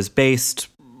 which was based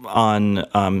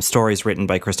on stories written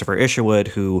by Christopher Isherwood,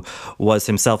 who was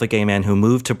himself a gay man who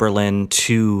moved to Berlin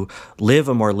to live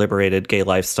a more liberated gay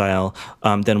lifestyle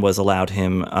than was allowed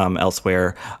him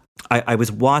elsewhere. I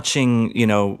was watching, you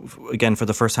know, again for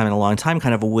the first time in a long time,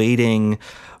 kind of waiting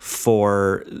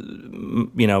for,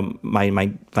 you know,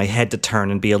 my head to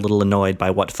turn and be a little annoyed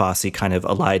by what Fosse kind of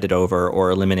elided over or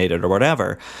eliminated or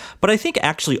whatever. But I think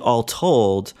actually, all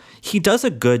told, he does a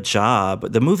good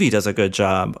job. The movie does a good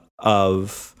job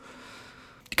of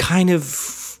kind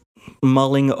of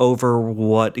mulling over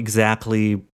what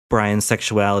exactly Brian's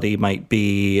sexuality might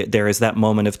be. There is that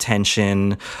moment of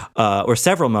tension, or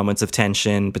several moments of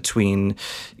tension between,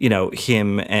 you know,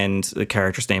 him and the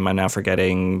character's name I'm now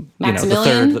forgetting.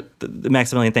 Maximilian? You know, the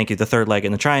Maximilian. Thank you. The third leg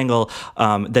in the triangle.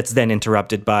 That's then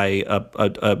interrupted by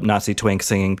a Nazi twink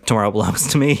singing "Tomorrow Belongs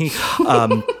to Me."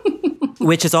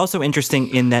 Which is also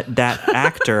interesting in that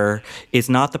actor is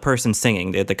not the person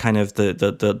singing. The kind of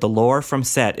the lore from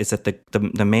set is that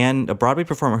the man, a Broadway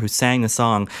performer who sang the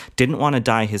song, didn't want to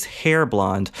dye his hair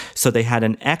blonde, so they had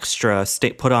an extra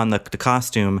put on the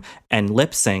costume and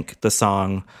lip sync the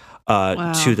song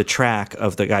to the track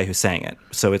of the guy who sang it.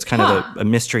 So it's kind of a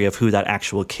mystery of who that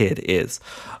actual kid is.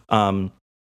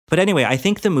 But anyway, I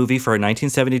think the movie, for a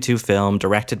 1972 film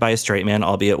directed by a straight man,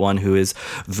 albeit one who is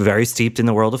very steeped in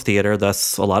the world of theater,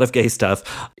 thus a lot of gay stuff,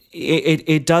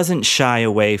 it doesn't shy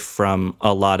away from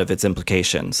a lot of its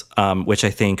implications, which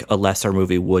I think a lesser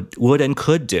movie would and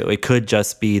could do. It could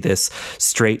just be this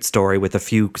straight story with a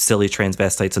few silly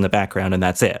transvestites in the background, and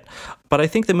that's it. But I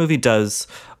think the movie does,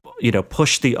 you know,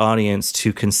 push the audience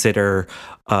to consider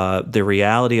the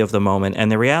reality of the moment, and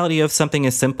the reality of something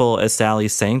as simple as Sally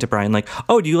saying to Brian, like,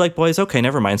 "Oh, do you like boys? Okay,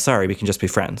 never mind. Sorry, we can just be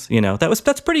friends." You know,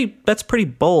 that's pretty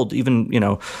bold, even, you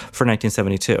know, for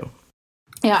 1972.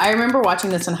 Yeah, I remember watching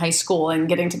this in high school and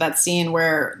getting to that scene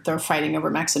where they're fighting over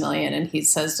Maximilian, and he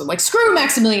says, like, "Screw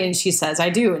Maximilian," and she says, "I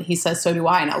do," and he says, "So do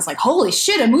I," and I was like, "Holy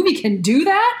shit, a movie can do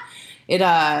that!" It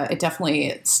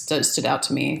definitely stood out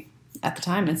to me at the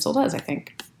time, and still does, I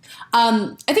think.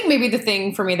 I think maybe the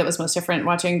thing for me that was most different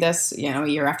watching this, you know, a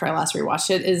year after I last rewatched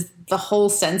it, is the whole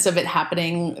sense of it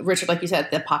happening, Richard, like you said,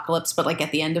 the apocalypse, but like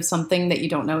at the end of something that you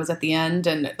don't know is at the end,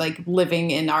 and like living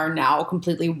in our now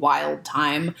completely wild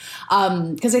time.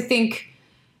 Because I think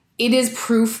it is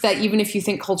proof that even if you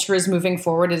think culture is moving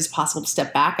forward, it is possible to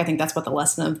step back. I think that's what the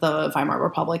lesson of the Weimar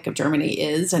Republic of Germany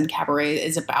is, and Cabaret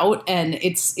is about. And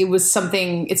it's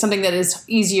something that is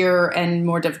easier and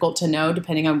more difficult to know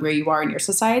depending on where you are in your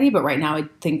society. But right now, I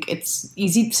think it's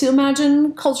easy to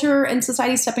imagine culture and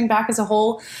society stepping back as a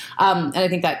whole. And I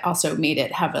think that also made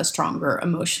it have a stronger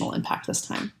emotional impact this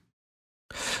time.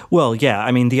 Well, yeah.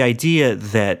 I mean, the idea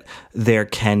that there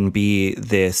can be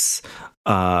this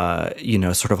you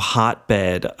know, sort of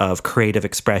hotbed of creative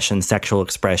expression, sexual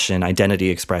expression, identity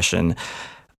expression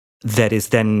that is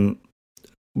then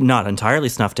not entirely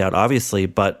snuffed out, obviously,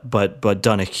 but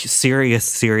done a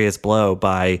serious blow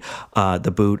by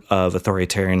the boot of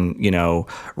authoritarian,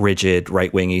 rigid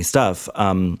right-wingy stuff.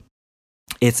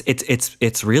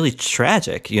 It's really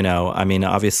tragic, I mean,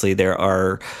 obviously there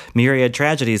are myriad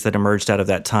tragedies that emerged out of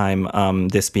that time,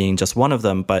 this being just one of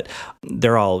them, but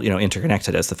they're all,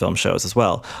 interconnected, as the film shows as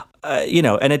well.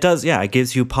 And it does, it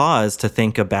gives you pause to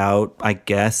think about, I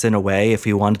guess, in a way, if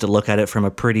you wanted to look at it from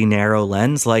a pretty narrow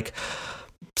lens, like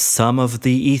some of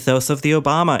the ethos of the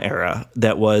Obama era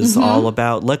that was all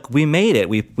about, look, we made it.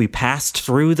 We passed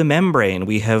through the membrane.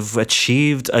 We have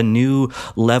achieved a new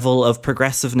level of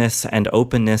progressiveness and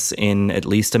openness in at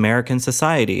least American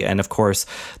society. And of course,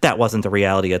 that wasn't the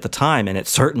reality at the time. And it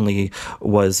certainly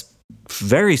was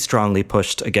very strongly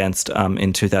pushed against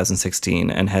in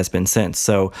 2016 and has been since.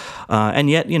 So, and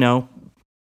yet,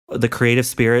 the creative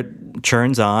spirit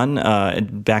churns on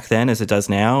back then as it does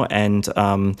now. And,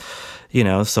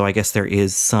 so I guess there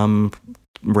is some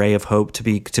ray of hope to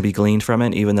be gleaned from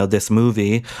it, even though this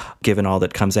movie, given all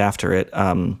that comes after it,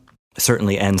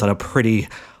 certainly ends on a pretty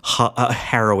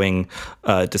harrowing,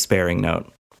 despairing note.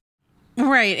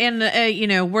 Right.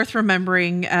 And, worth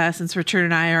remembering, since Richard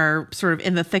and I are sort of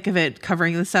in the thick of it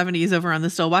covering the 70s over on the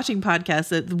Still Watching podcast,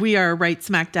 that we are right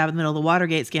smack dab in the middle of the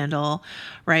Watergate scandal,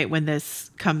 right, when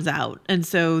this comes out. And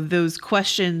so those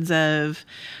questions of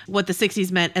what the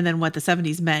 60s meant and then what the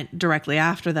 70s meant directly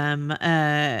after them,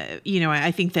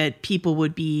 I think that people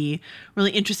would be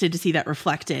really interested to see that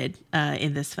reflected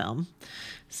in this film.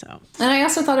 So, and I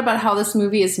also thought about how this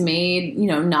movie is made,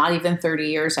 not even 30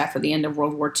 years after the end of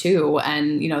World War II.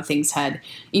 And, things had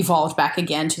evolved back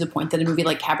again to the point that a movie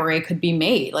like Cabaret could be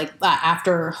made, like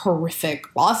after horrific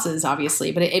losses,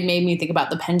 obviously. But it made me think about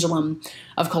the pendulum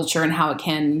of culture and how it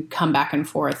can come back and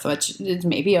forth, which is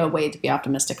maybe a way to be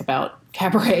optimistic about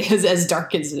Cabaret, as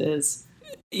dark as it is.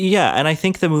 Yeah, and I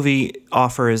think the movie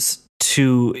offers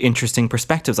two interesting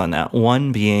perspectives on that.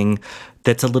 One being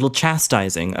that's a little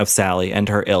chastising of Sally and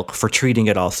her ilk for treating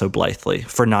it all so blithely,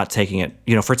 for not taking it,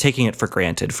 for taking it for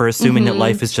granted, for assuming that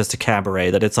life is just a cabaret,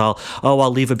 that it's all,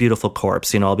 I'll leave a beautiful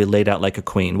corpse, I'll be laid out like a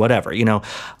queen, whatever,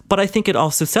 But I think it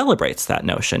also celebrates that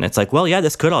notion. It's like, well, yeah,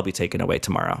 this could all be taken away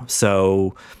tomorrow.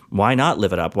 So why not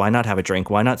live it up? Why not have a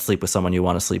drink? Why not sleep with someone you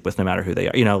want to sleep with, no matter who they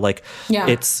are?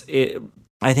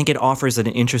 I think it offers an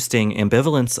interesting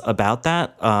ambivalence about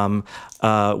that,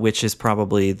 which is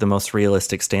probably the most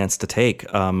realistic stance to take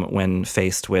when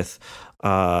faced with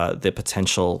the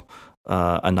potential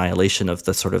annihilation of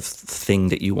the sort of thing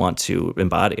that you want to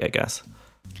embody, I guess.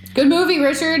 Good movie,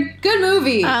 Richard. Good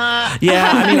movie. Yeah,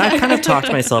 I mean, I've kind of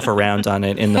talked myself around on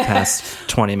it in the past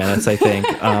 20 minutes, I think.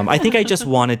 I think I just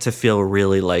wanted to feel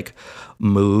really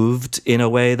moved in a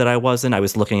way that I wasn't. I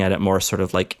was looking at it more sort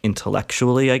of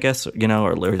intellectually, I guess,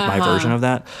 or my version of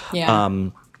that. Yeah.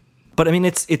 But I mean,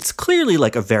 it's clearly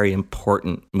a very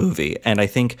important movie. And I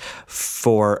think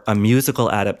for a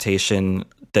musical adaptation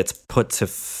that's put to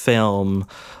film,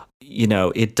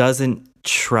 it doesn't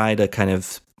try to kind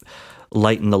of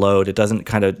lighten the load. It doesn't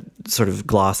kind of sort of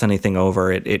gloss anything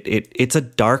over. It's a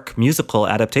dark musical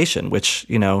adaptation, which,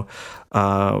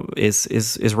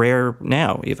 is rare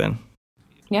now even.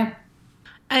 Yeah.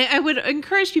 I would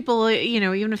encourage people,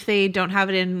 even if they don't have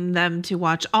it in them, to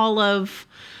watch all of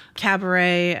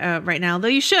Cabaret right now, though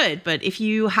you should. But if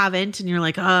you haven't and you're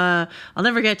like, I'll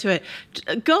never get to it,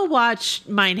 go watch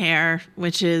Mein Herr,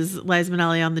 which is Liza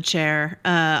Minnelli on the chair.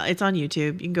 It's on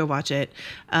YouTube. You can go watch it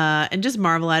and just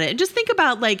marvel at it. And just think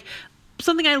about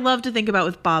something I love to think about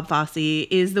with Bob Fosse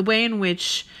is the way in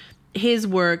which his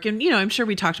work, and I'm sure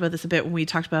we talked about this a bit when we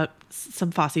talked about some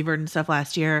Fosse-Verdon stuff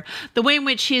last year, the way in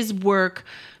which his work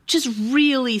just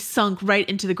really sunk right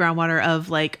into the groundwater of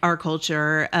our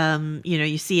culture.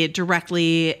 You see it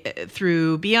directly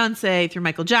through Beyonce, through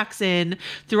Michael Jackson,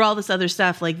 through all this other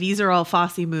stuff. These are all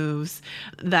Fosse moves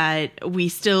that we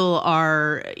still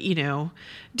are,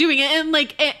 doing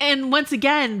it. And once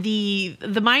again, the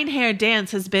Mein Herr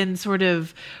dance has been sort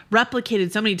of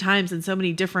replicated so many times in so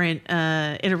many different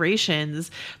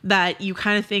iterations that you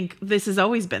kind of think this has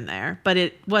always been there, but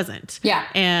it wasn't. Yeah.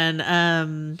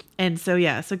 And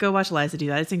so go watch Liza do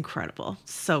that. It's incredible.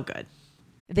 So good.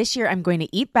 This year, I'm going to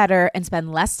eat better and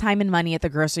spend less time and money at the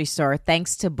grocery store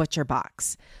thanks to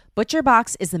ButcherBox.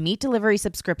 ButcherBox is the meat delivery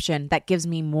subscription that gives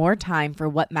me more time for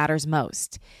what matters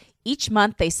most. Each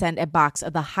month, they send a box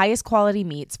of the highest quality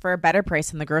meats for a better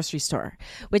price than the grocery store,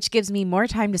 which gives me more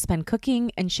time to spend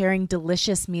cooking and sharing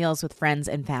delicious meals with friends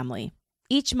and family.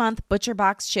 Each month,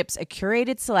 ButcherBox ships a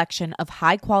curated selection of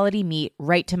high-quality meat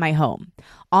right to my home.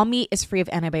 All meat is free of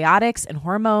antibiotics and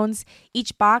hormones.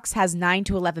 Each box has 9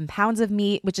 to 11 pounds of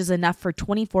meat, which is enough for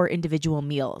 24 individual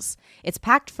meals. It's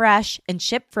packed fresh and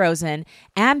shipped frozen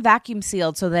and vacuum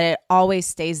sealed so that it always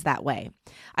stays that way.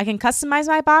 I can customize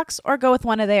my box or go with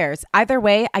one of theirs. Either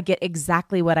way, I get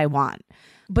exactly what I want.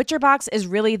 ButcherBox is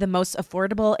really the most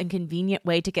affordable and convenient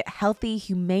way to get healthy,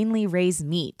 humanely raised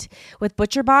meat. With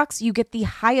ButcherBox, you get the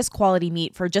highest quality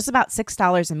meat for just about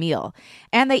 $6 a meal.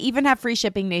 And they even have free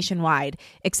shipping nationwide,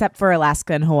 except for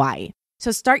Alaska and Hawaii.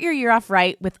 So start your year off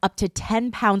right with up to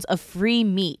 10 pounds of free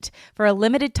meat. For a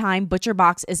limited time,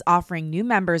 ButcherBox is offering new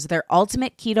members their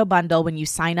ultimate keto bundle when you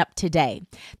sign up today.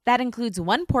 That includes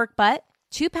 1 pork butt,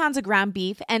 2 pounds of ground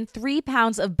beef, and 3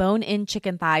 pounds of bone-in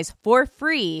chicken thighs for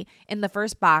free in the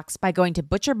first box by going to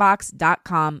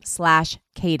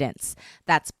butcherbox.com/cadence.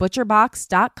 That's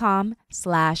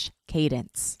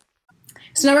butcherbox.com/cadence.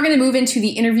 So now we're going to move into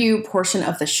the interview portion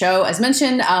of the show. As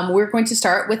mentioned, we're going to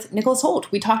start with Nicholas Hoult.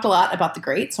 We talked a lot about The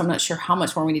Great, so I'm not sure how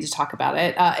much more we need to talk about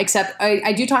it, except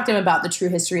I do talk to him about The True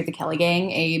History of the Kelly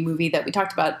Gang, a movie that we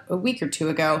talked about a week or two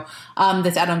ago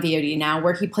that's out on VOD now,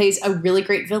 where he plays a really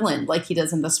great villain like he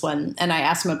does in this one. And I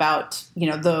asked him about,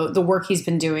 the work he's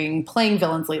been doing playing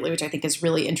villains lately, which I think is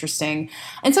really interesting.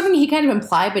 And something he kind of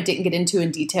implied but didn't get into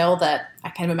in detail that I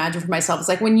kind of imagine for myself is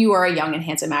like when you are a young and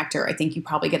handsome actor, I think you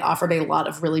probably get offered a lot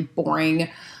of really boring,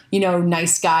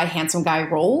 nice guy, handsome guy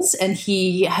roles. And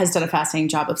he has done a fascinating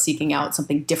job of seeking out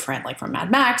something different, like from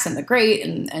Mad Max and The Great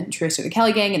and True History of the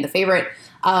Kelly Gang and The Favorite.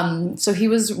 So he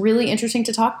was really interesting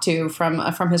to talk to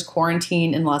from his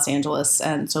quarantine in Los Angeles.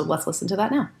 And so let's listen to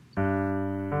that now.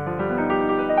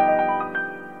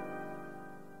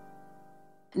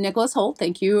 Nicholas Hoult,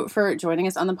 thank you for joining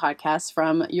us on the podcast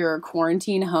from your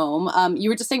quarantine home. You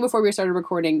were just saying before we started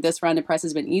recording, this round of press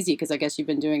has been easy because I guess you've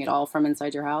been doing it all from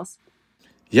inside your house.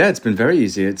 Yeah, it's been very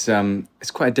easy. It's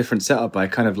quite a different setup, but I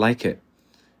kind of like it.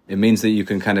 It means that you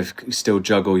can kind of still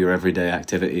juggle your everyday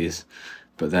activities,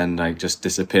 but then like just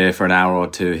disappear for an hour or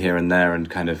two here and there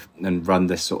and and run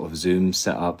this sort of Zoom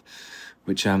setup,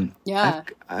 which I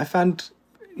found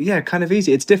kind of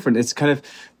easy. It's different. It's kind of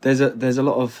there's a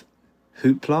lot of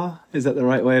hoopla, is that the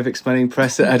right way of explaining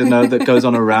press? I don't know, that goes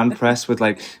on around press with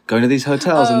like going to these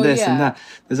hotels and this and that.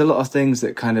 There's a lot of things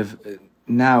that kind of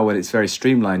now when it's very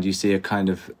streamlined, you see are kind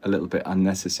of a little bit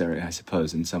unnecessary, I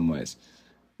suppose, in some ways.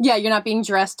 Yeah, you're not being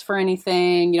dressed for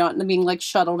anything. You're not being like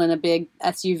shuttled in a big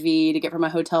SUV to get from a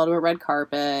hotel to a red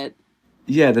carpet.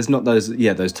 Yeah, there's not those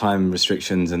time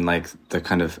restrictions and like the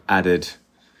kind of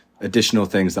additional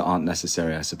things that aren't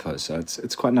necessary, I suppose. So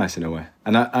it's quite nice in a way.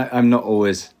 And I'm not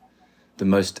always the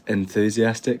most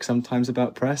enthusiastic sometimes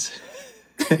about press.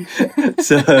 so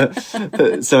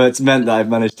it's meant that I've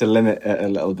managed to limit it a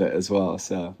little bit as well.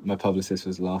 So my publicist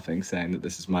was laughing, saying that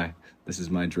this is my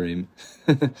dream.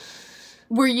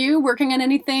 Were you working on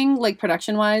anything like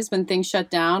production wise when things shut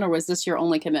down, or was this your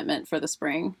only commitment for the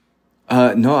spring?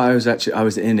 No, I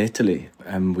was in Italy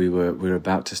and we were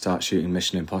about to start shooting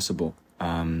Mission Impossible.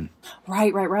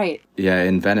 Right. Yeah,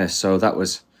 in Venice. So that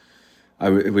was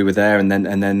we were there, and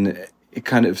then it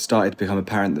kind of started to become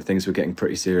apparent that things were getting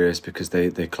pretty serious because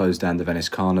they closed down the Venice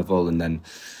Carnival, and then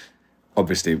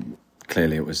obviously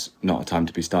clearly it was not a time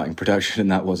to be starting production,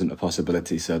 and that wasn't a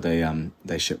possibility. So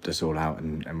they shipped us all out,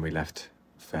 and we left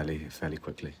fairly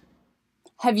quickly.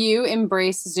 Have you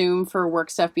embraced Zoom for work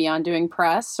stuff beyond doing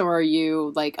press, or are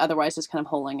you like otherwise just kind of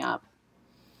holding up?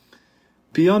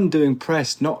 Beyond doing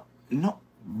press, not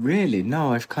really,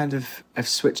 no. I've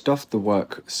switched off the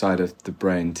work side of the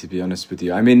brain, to be honest with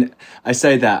you. I mean, I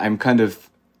say that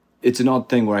it's an odd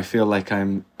thing where I feel like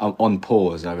I'm on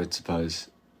pause, I would suppose,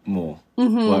 more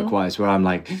work-wise, where I'm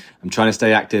trying to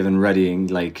stay active and ready, and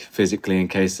like physically in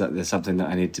case that there's something that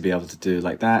I need to be able to do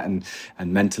like that, and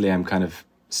mentally I'm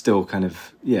still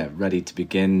ready to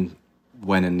begin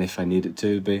when and if I need it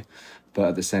to be, but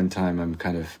at the same time I'm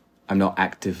not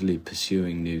actively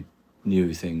pursuing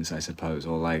new things, I suppose,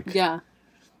 or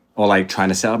trying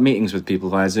to set up meetings with people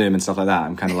via Zoom and stuff like that.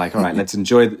 I'm kind of like, all right, let's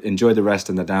enjoy the rest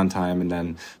and the downtime, and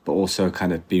then but also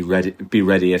kind of be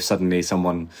ready if suddenly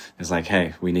someone is like,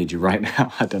 hey, we need you right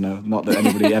now. I don't know, not that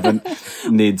anybody ever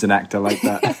needs an actor like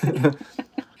that.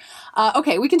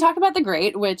 Okay, we can talk about The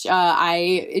Great, which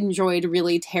I enjoyed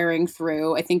really tearing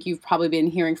through. I think you've probably been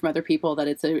hearing from other people that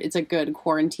it's a good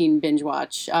quarantine binge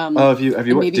watch. Have you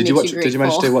watched? Did you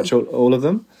manage to watch all of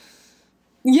them?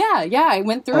 Yeah, I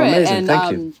went through it, and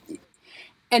thank you.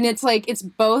 And it's like, it's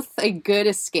both a good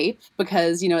escape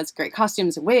because, you know, it's great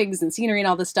costumes and wigs and scenery and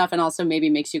all this stuff. And also maybe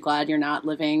makes you glad you're not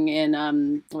living in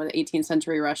 18th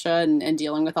century Russia and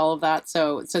dealing with all of that.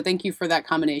 So thank you for that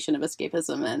combination of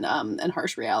escapism and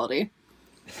harsh reality.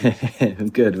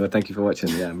 Good. Well, thank you for watching.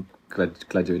 Yeah, I'm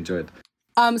glad you enjoyed.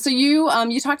 So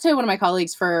you talked to one of my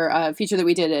colleagues for a feature that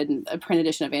we did in a print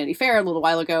edition of Vanity Fair a little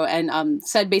while ago, and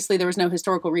said basically there was no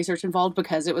historical research involved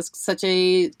because it was such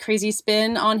a crazy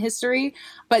spin on history.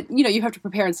 But you know, you have to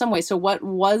prepare in some way. So what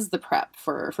was the prep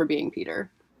for being Peter?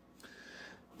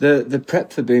 The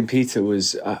prep for being Peter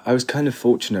was I was kind of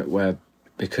fortunate where,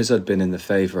 because I'd been in The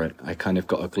Favourite, I kind of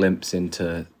got a glimpse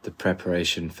into the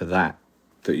preparation for that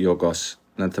Yorgos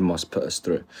Lanthimos put us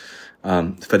through.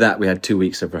 For that, we had 2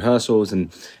 weeks of rehearsals,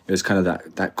 and it was kind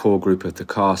of that core group of the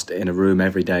cast in a room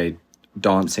every day,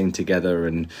 dancing together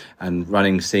and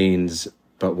running scenes,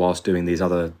 but whilst doing these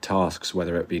other tasks,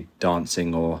 whether it be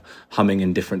dancing or humming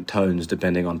in different tones,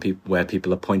 depending on where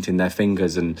people are pointing their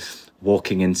fingers, and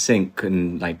walking in sync,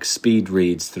 and like speed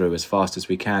reads through as fast as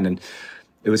we can. And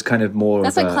it was kind of more.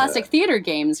 That's like classic theater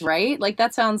games, right? Like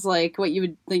that sounds like what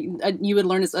you would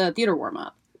learn as a theater warm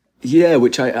up. Yeah,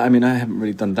 which I mean, I haven't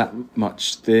really done that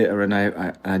much theatre, and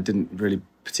I didn't really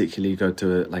particularly go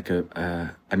to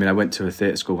I mean, I went to a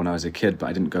theatre school when I was a kid, but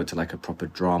I didn't go to like a proper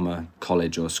drama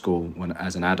college or school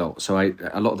as an adult. So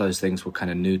a lot of those things were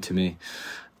kind of new to me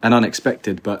and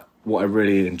unexpected. But what I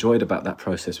really enjoyed about that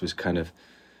process was kind of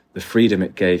the freedom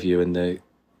it gave you, and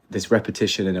this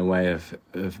repetition in a way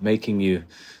of making you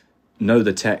know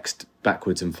the text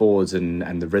backwards and forwards and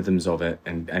the rhythms of it,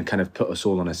 and kind of put us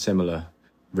all on a similar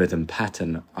rhythm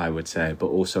pattern, I would say, but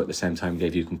also at the same time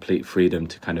gave you complete freedom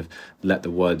to kind of let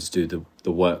the words do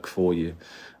the work for you.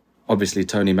 Obviously,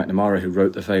 Tony McNamara, who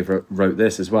wrote The Favourite, wrote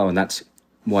this as well, and that's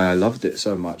why I loved it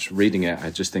so much. Reading it, I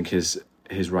just think his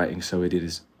writing so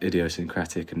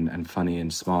idiosyncratic and funny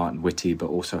and smart and witty, but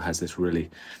also has this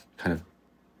really kind of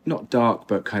not dark,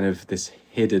 but kind of this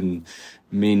hidden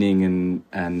meaning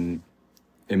and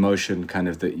emotion kind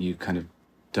of that you kind of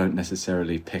don't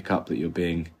necessarily pick up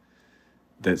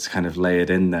that's kind of layered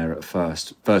in there at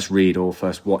first read or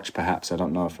first watch, perhaps. I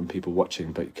don't know from people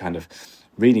watching, but kind of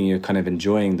reading, you're kind of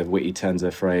enjoying the witty turns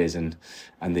of phrase and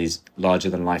these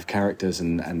larger than life characters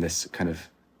and this kind of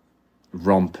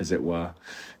romp, as it were.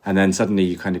 And then suddenly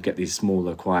you kind of get these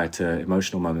smaller, quieter,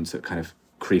 emotional moments that kind of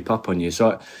creep up on you.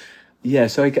 So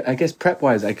I guess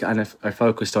prep-wise, I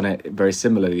focused on it very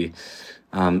similarly,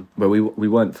 where we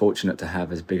weren't fortunate to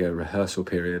have as big a rehearsal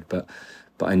period, but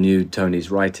I knew Tony's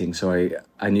writing, so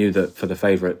I knew that for The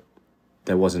Favourite,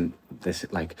 there wasn't this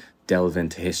like delve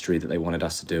into history that they wanted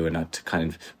us to do, and to kind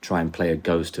of try and play a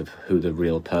ghost of who the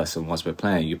real person was we're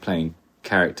playing. You're playing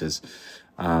characters,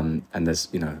 and there's,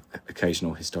 you know,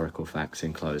 occasional historical facts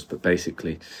enclosed, but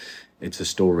basically it's a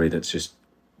story that's just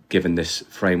given this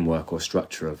framework or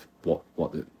structure of what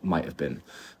it might have been.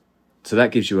 So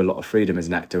that gives you a lot of freedom as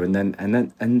an actor, and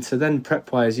then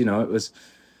prep-wise, you know, it was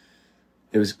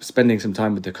spending some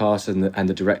time with the cast and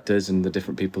the directors and the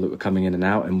different people that were coming in and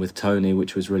out, and with Tony,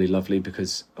 which was really lovely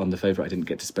because on The Favourite I didn't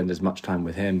get to spend as much time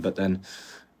with him. But then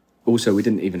also we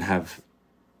didn't even have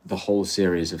the whole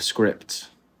series of scripts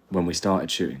when we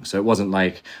started shooting. So it wasn't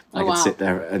like I could sit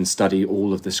there and study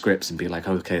all of the scripts and be like,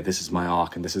 okay, this is my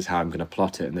arc and this is how I'm going to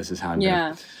plot it and this is how I'm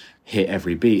going to hit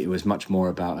every beat. It was much more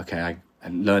about, okay,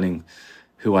 I'm learning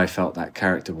who I felt that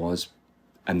character was,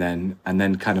 and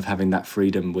then kind of having that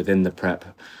freedom within the prep,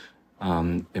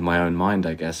 in my own mind,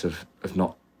 I guess, of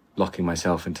not locking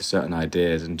myself into certain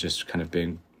ideas and just kind of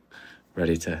being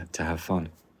ready to have fun.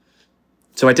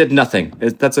 So I did nothing.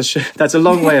 That's a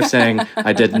long way of saying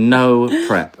I did no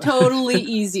prep. Totally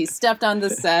easy. Stepped on the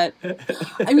set.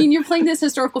 I mean, you're playing this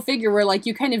historical figure where, like,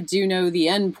 you kind of do know the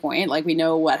end point. Like, we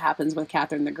know what happens with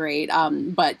Catherine the Great.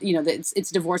 But, you know,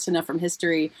 it's divorced enough from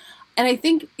history. And I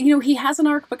think, you know, he has an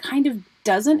arc, but kind of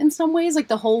doesn't in some ways. Like,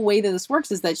 the whole way that this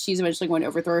works is that she's eventually going to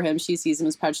overthrow him. She sees him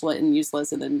as petulant and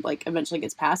useless, and then, like, eventually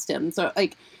gets past him. So,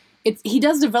 like, he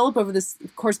does develop over this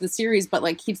course of the series, but,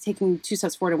 like, keeps taking 2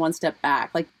 steps forward and 1 step back.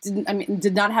 Like,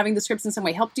 did not having the scripts in some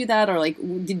way help do that? Or, like,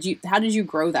 how did you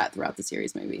grow that throughout the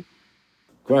series, maybe?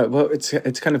 Right. Well,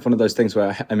 it's kind of one of those things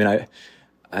where,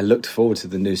 I looked forward to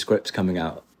the new scripts coming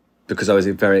out because I was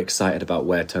very excited about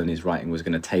where Tony's writing was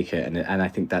going to take it. And I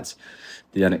think that's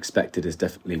the unexpected is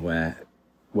definitely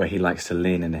where he likes to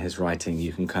lean in his writing.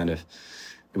 You can kind of,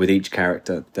 with each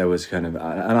character, there was kind of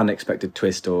an unexpected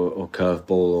twist or curveball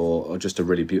or just a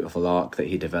really beautiful arc that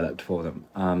he developed for them.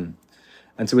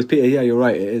 And And so with Peter, yeah, you're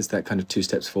right. It is that kind of 2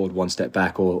 steps forward, 1 step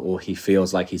back, or he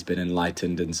feels like he's been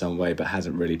enlightened in some way, but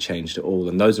hasn't really changed at all.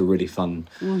 And those are really fun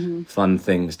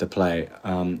things to play.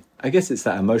 I guess it's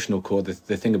that emotional core. The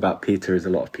thing about Peter is a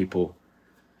lot of people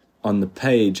on the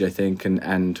page, I think,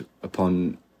 and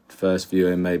upon first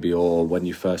viewing maybe, or when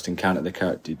you first encounter the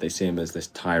character, they see him as this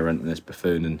tyrant and this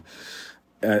buffoon, and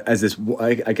as this,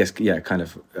 I guess, yeah, kind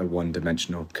of a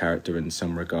one-dimensional character in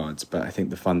some regards. But I think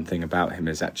the fun thing about him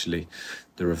is actually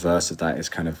the reverse of that, is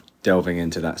kind of delving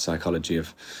into that psychology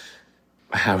of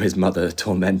how his mother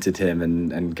tormented him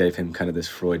and gave him kind of this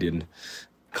Freudian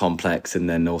complex, and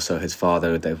then also his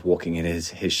father, they're walking in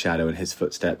his shadow and his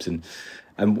footsteps, and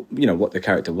you know what the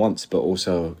character wants, but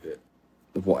also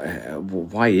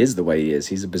why he is the way he is.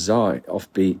 He's a bizarre,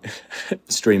 offbeat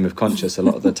stream of conscious a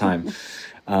lot of the time.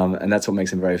 And that's what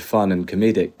makes him very fun and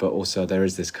comedic, but also there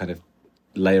is this kind of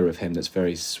layer of him that's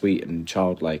very sweet and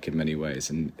childlike in many ways,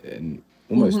 and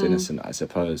almost innocent, I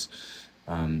suppose.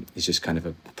 He's just kind of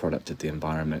a product of the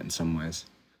environment in some ways.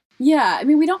 Yeah, I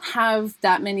mean, we don't have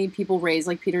that many people raised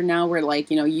like Peter now, where,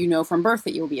 like, you know from birth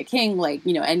that you'll be a king, like,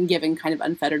 and given kind of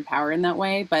unfettered power in that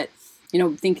way. But,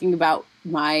 thinking about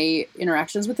my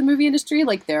interactions with the movie industry,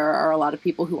 like, there are a lot of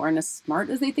people who aren't as smart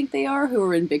as they think they are, who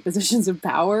are in big positions of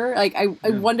power. Like, I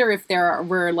wonder if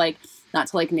were, like, not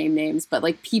to, like, name names, but,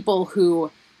 like, people who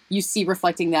you see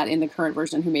reflecting that in the current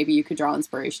version, who maybe you could draw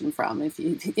inspiration from. If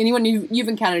anyone you've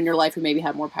encountered in your life who maybe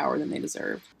had more power than they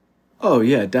deserved. Oh,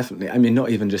 yeah, definitely. I mean, not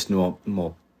even just more,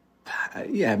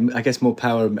 yeah, I guess more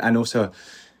power, and also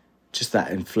just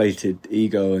that inflated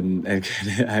ego. And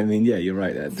I mean, yeah, you're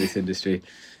right. This industry,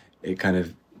 it kind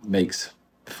of makes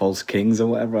false kings or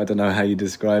whatever. I don't know how you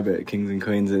describe it, kings and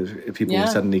queens. People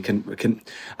suddenly can,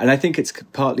 and I think it's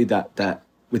partly that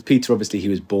with Peter, obviously he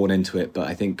was born into it, but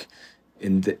I think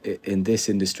in this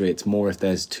industry, it's more if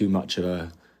there's too much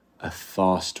of a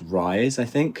fast rise, I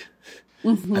think.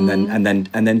 And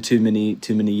then too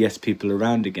many yes people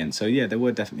around again. So yeah, there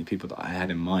were definitely people that I had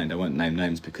in mind. I won't name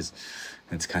names because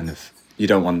it's kind of, you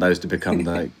don't want those to become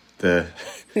like the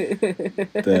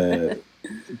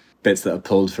bits that are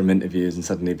pulled from interviews and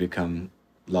suddenly become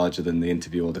larger than the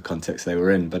interview or the context they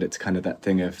were in. But it's kind of that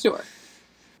thing of sure.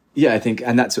 Yeah, I think,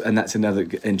 and that's another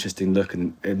interesting look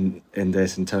in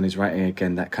this, and Tony's writing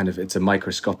again, that kind of, it's a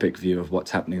microscopic view of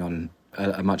what's happening on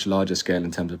a much larger scale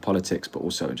in terms of politics, but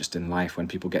also just in life when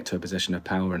people get to a position of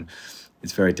power, and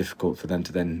it's very difficult for them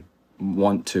to then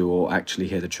want to or actually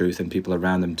hear the truth, and people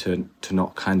around them to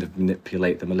not kind of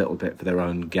manipulate them a little bit for their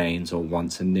own gains or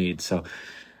wants and needs. So,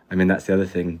 I mean, that's the other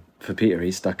thing for Peter.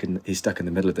 He's stuck in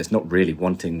the middle of this, not really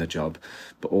wanting the job,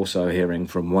 but also hearing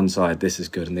from one side this is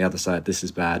good and the other side this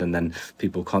is bad, and then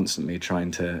people constantly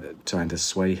trying to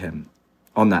sway him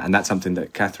on that. And that's something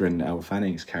that Catherine L.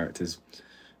 Fanning's characters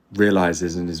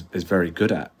realizes and is very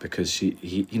good at, because he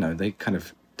they kind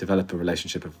of develop a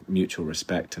relationship of mutual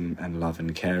respect and love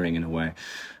and caring in a way,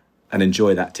 and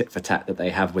enjoy that tit for tat that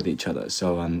they have with each other.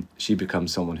 So she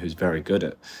becomes someone who's very good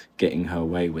at getting her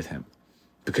way with him,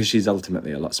 because she's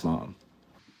ultimately a lot smarter.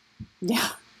 Yeah.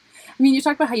 I mean, you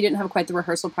talked about how you didn't have quite the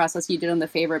rehearsal process you did on The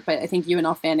Favorite, but I think you and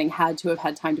Elle Fanning had to have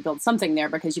had time to build something there,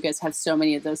 because you guys have so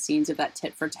many of those scenes of that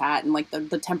tit for tat, and like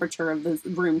the temperature of the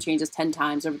room changes 10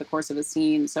 times over the course of a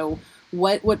scene. So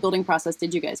what building process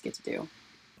did you guys get to do?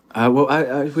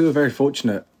 Well, we were very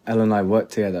fortunate. Elle and I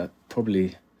worked together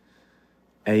probably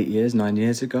 9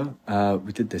 years ago.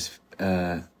 We did this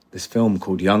film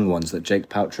called Young Ones that Jake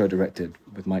Paltrow directed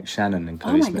with Mike Shannon and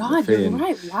Chloe Smith. Oh my God, you're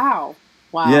right.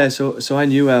 Wow. Yeah, so I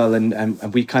knew Elle,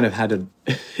 and we kind of had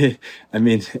I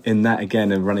mean, in that,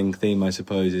 again, a running theme, I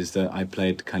suppose, is that I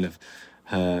played kind of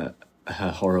her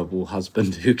horrible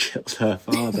husband who killed her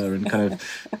father and kind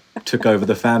of took over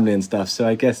the family and stuff. So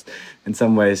I guess in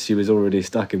some ways she was already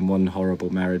stuck in one horrible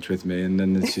marriage with me, and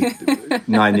then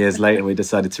 9 years later we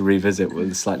decided to revisit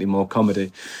with slightly more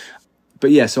comedy.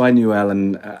 But yeah, so I knew Elle,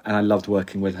 and I loved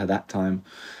working with her that time.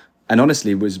 And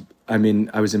honestly, I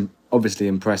was obviously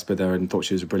impressed with her and thought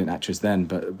she was a brilliant actress then,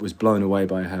 but was blown away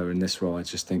by her in this role. I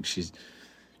just think she's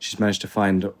managed to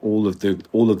find all of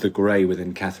the grey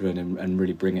within Catherine and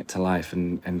really bring it to life,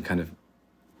 and kind of,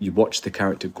 you watch the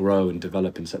character grow and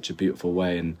develop in such a beautiful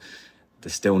way, and the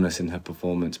stillness in her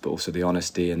performance, but also the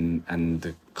honesty and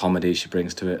the comedy she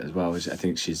brings to it as well. I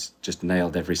think she's just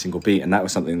nailed every single beat, and that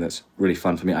was something that's really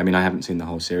fun for me. I mean, I haven't seen the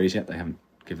whole series yet. They haven't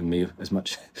given me as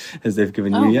much as they've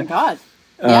given you yet. Oh my God.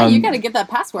 Yeah, you got to get that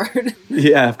password.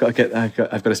 Yeah, I've got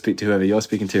to speak to whoever you're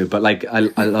speaking to. But like, I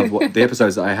love the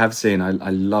episodes that I have seen. I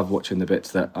love watching the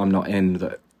bits that I'm not in,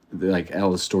 that like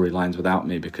Elle's storylines without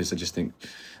me, because I just think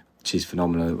she's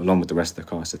phenomenal along with the rest of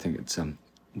the cast. I think it's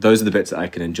those are the bits that I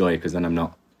can enjoy, because then I'm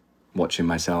not watching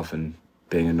myself and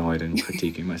being annoyed and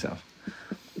critiquing myself.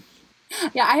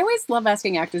 Yeah, I always love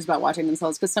asking actors about watching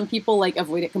themselves because some people like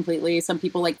avoid it completely. Some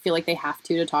people like feel like they have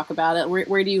to talk about it.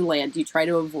 Where do you land? Do you try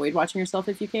to avoid watching yourself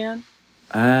if you can?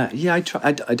 Yeah, I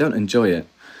try. I don't enjoy it.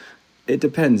 It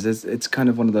depends. It's kind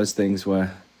of one of those things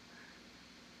where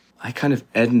I kind of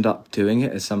end up doing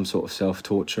it as some sort of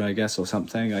self-torture, I guess, or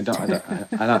something. I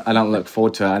don't look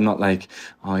forward to it. I'm not like,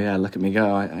 oh yeah, look at me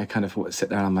go. I kind of sit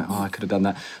there and I'm like, oh, I could have done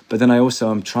that. But then I also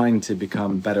am trying to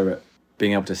become better at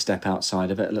being able to step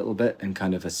outside of it a little bit and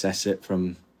kind of assess it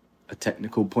from a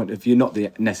technical point of view, not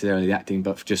necessarily the acting,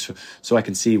 but just so I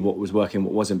can see what was working,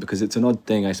 what wasn't. Because it's an odd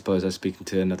thing, I suppose. I was speaking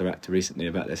to another actor recently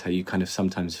about this, how you kind of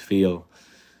sometimes feel,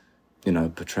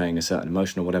 portraying a certain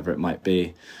emotion or whatever it might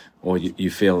be, or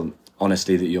you feel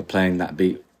honestly that you're playing that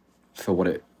beat for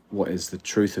what is the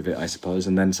truth of it, I suppose.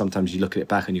 And then sometimes you look at it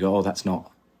back and you go, oh, that's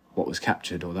not what was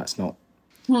captured, or that's not.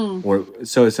 Or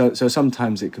so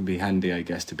sometimes it can be handy, I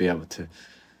guess, to be able to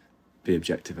be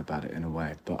objective about it in a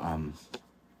way.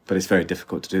 But it's very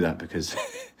difficult to do that because.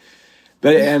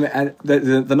 But and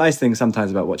the nice thing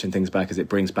sometimes about watching things back is it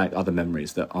brings back other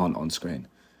memories that aren't on screen.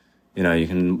 You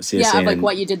can see a scene. Yeah, like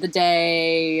what you did the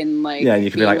day and like. Yeah, you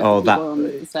can be like, oh,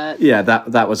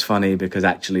 that was funny because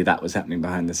actually that was happening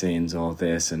behind the scenes, or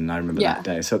this, and I remember that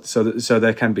day. So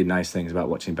there can be nice things about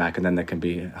watching back, and then there can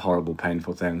be horrible,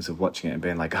 painful things of watching it and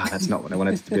being like, that's not what I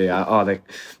wanted it to be.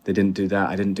 They didn't do that.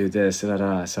 I didn't do this.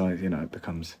 So it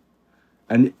becomes.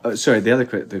 And sorry,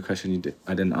 the question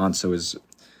I didn't answer was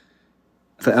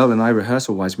for Elle and I,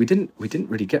 rehearsal wise, we didn't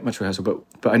really get much rehearsal,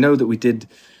 but I know that we did.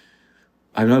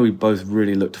 I know we both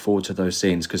really looked forward to those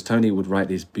scenes because Tony would write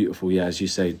these beautiful, as you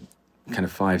say, kind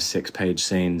of 5-6 page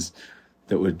scenes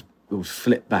that would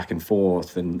flip back and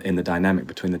forth and in the dynamic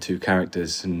between the two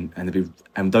characters, and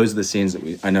those are the scenes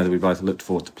that I know that we both looked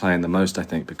forward to playing the most. I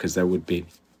think because there would be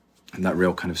that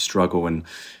real kind of struggle and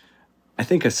I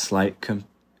think a slight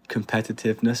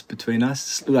competitiveness between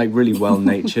us, like really well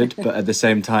natured, but at the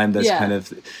same time there's kind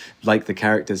of like the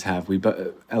characters have.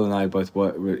 Elle and I both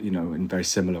work, in very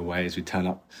similar ways. We turn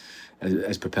up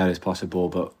as prepared as possible,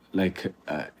 but like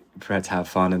prepared to have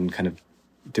fun and kind of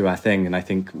do our thing. And I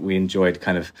think we enjoyed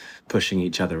kind of pushing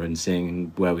each other and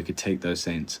seeing where we could take those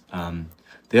scenes.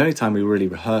 The only time we really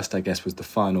rehearsed, I guess, was the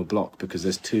final block, because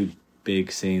there's 2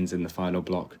 big scenes in the final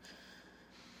block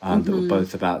that were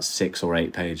both about 6 or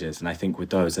 8 pages. And I think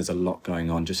with those, there's a lot going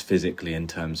on just physically in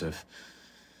terms of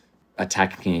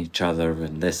attacking each other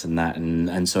and this and that.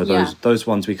 And so those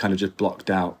ones we kind of just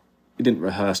blocked out. We didn't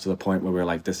rehearse to the point where we were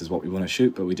like, this is what we want to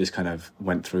shoot, but we just kind of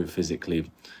went through physically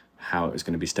how it was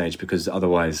going to be staged, because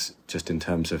otherwise, just in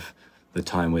terms of the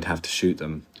time we'd have to shoot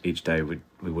them each day, we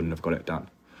wouldn't have got it done.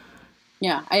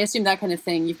 Yeah, I assume that kind of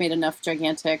thing. You've made enough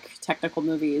gigantic technical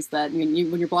movies that when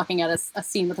you're blocking out a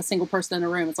scene with a single person in a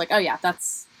room, it's like, oh yeah,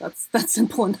 that's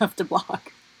simple enough to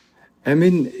block. I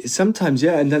mean, sometimes,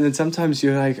 and then sometimes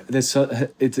you're like, it's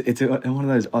one of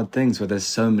those odd things where there's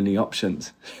so many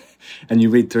options, and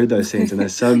you read through those scenes and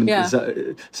there's so many,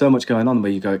 so much going on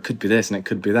where you go, it could be this and it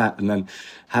could be that, and then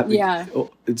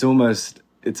it's almost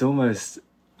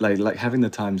like having the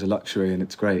time's a luxury, and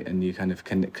it's great, and you kind of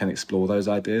can explore those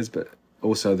ideas, but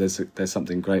also there's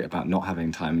something great about not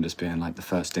having time and just being like the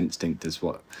first instinct is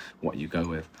what you go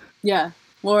with. Yeah.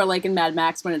 Or like in Mad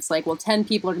Max when it's like, well, 10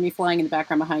 people are going to be flying in the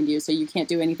background behind you, so you can't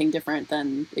do anything different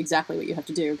than exactly what you have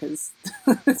to do because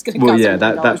it's going to cost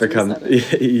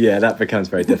that becomes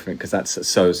very different because that's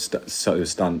so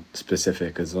stunt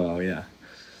specific as well. Yeah.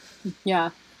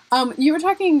 Yeah. You were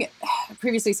talking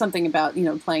previously something about,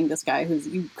 playing this guy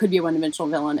you could be a one-dimensional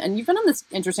villain, and you've been on this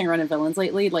interesting run of villains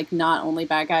lately, like not only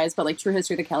bad guys, but like True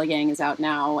History of the Kelly Gang is out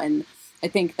now, and I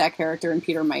think that character and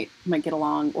Peter might get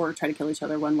along or try to kill each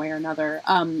other one way or another.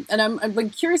 And I'm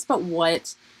like curious about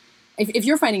if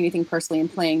you're finding anything personally in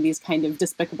playing these kind of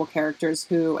despicable characters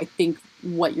who I think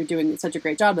what you're doing such a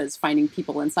great job is finding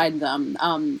people inside them.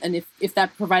 And if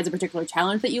that provides a particular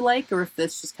challenge that you like, or if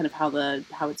that's just kind of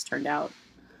how it's turned out.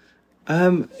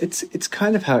 It's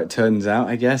kind of how it turns out,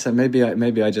 I guess. And maybe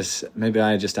I just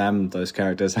am those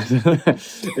characters. I don't know.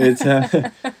 It's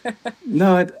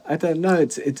no, I don't know.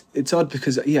 It's odd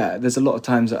because there's a lot of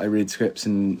times that I read scripts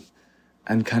and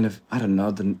kind of, I don't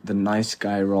know, the nice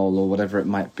guy role or whatever it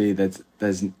might be. There's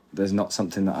not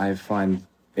something that I find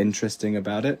interesting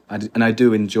about it. I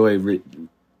do enjoy.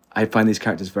 I find these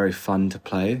characters very fun to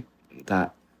play.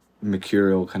 That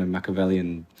mercurial kind of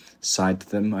Machiavellian side to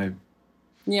them.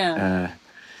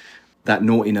 That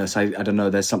naughtiness, I don't know,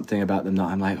 there's something about them that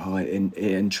I'm like, it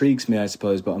intrigues me, I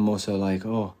suppose, but I'm also like,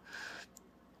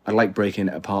 I like breaking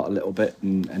it apart a little bit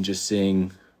and just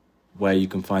seeing where you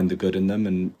can find the good in them,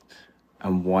 and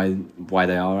why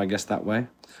they are, I guess, that way.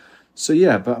 So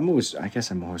yeah, but I'm always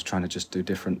trying to just do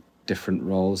different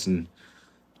roles and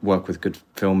work with good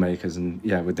filmmakers. And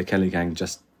yeah, with the Kelly Gang,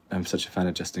 I'm such a fan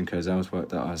of Justin Kurzel's work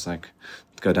that I was like,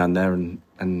 go down there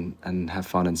and have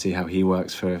fun and see how he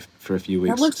works for a few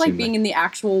weeks. That looks like being in the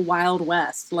actual Wild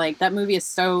West. Like, that movie is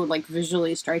so like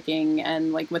visually striking,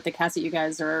 and like with the cast that you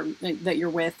guys are that you're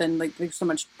with, and like there's so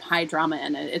much high drama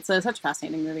in it. It's such a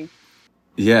fascinating movie.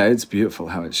 Yeah, it's beautiful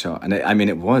how it's shot, and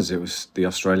it was the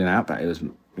Australian outback. It was,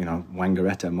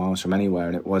 Wangaratta, miles from anywhere,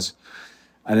 and it was,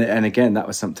 and again, that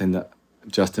was something that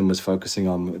Justin was focusing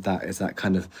on. That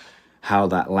kind of how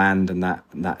that land and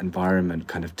that environment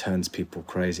kind of turns people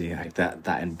crazy. Like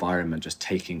that environment just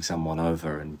taking someone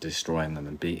over and destroying them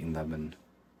and beating them, and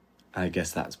I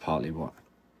guess that's partly what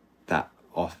that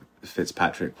off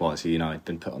Fitzpatrick was. He'd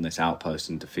been put on this outpost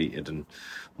and defeated and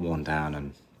worn down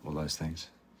and all those things.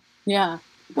 Yeah.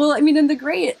 Well, I mean, in The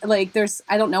Great, like,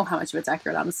 I don't know how much of it's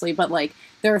accurate, honestly, but, like,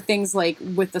 there are things, like,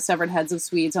 with the severed heads of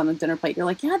Swedes on the dinner plate, you're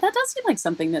like, yeah, that does seem like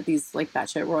something that these, like,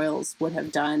 batshit royals would have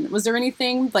done. Was there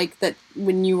anything, like, that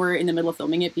when you were in the middle of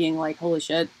filming it being like, holy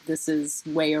shit, this is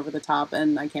way over the top,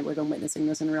 and I can't believe I'm witnessing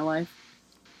this in real life?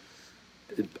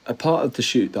 A part of the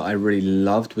shoot that I really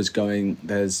loved was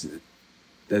there's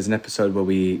an episode where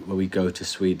we go to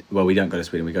Sweden. Well, we don't go to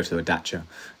Sweden. We go to a dacha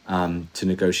to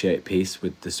negotiate peace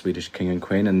with the Swedish king and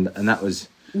queen, and that was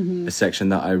a section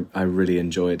that I really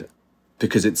enjoyed,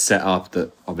 because it's set up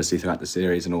that obviously throughout the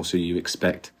series, and also you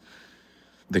expect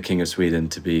the king of Sweden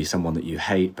to be someone that you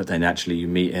hate, but then actually you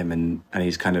meet him and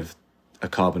he's kind of a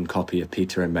carbon copy of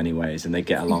Peter in many ways, and they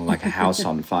get along like a house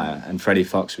on fire. And Freddie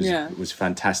Fox was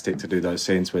fantastic to do those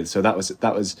scenes with. So that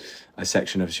was a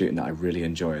section of shooting that I really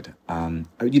enjoyed.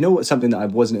 Something that I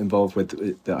wasn't involved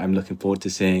with that I'm looking forward to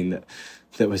seeing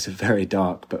that was very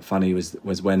dark but funny was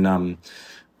when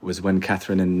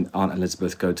Catherine and Aunt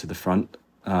Elizabeth go to the front.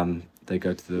 They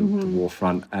go to the war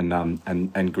front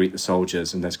and greet the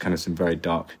soldiers, and there's kind of some very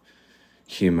dark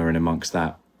humour in amongst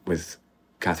that, with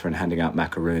Catherine handing out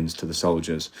macaroons to the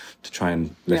soldiers to try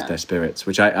and lift their spirits,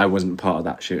 which I wasn't part of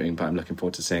that shooting, but I'm looking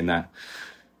forward to seeing that.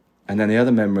 And then the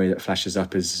other memory that flashes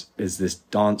up is this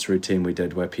dance routine we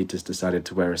did where Peter's decided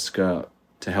to wear a skirt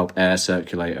to help air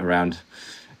circulate around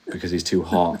because he's too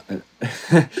hot.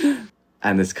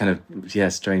 And this kind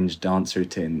of, strange dance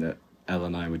routine that Elle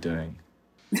and I were doing.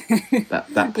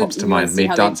 That pops to mind. Me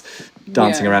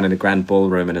dancing around in a grand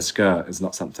ballroom in a skirt is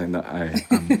not something that I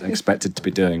expected to be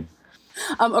doing.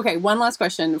 Okay, one last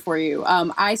question for you.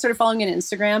 I started following you on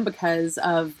Instagram because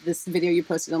of this video you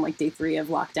posted on like day 3 of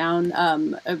lockdown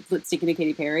of Lipstick and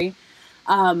Katy Perry.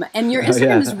 And your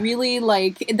Instagram is really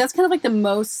like, that's kind of like the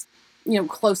most,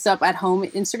 close up at home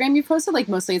Instagram you posted. Like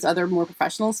mostly it's other more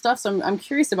professional stuff. So I'm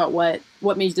curious about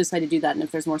what made you decide to do that, and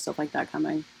if there's more stuff like that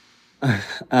coming.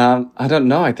 I don't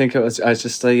know. I think it was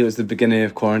the beginning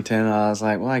of quarantine. I was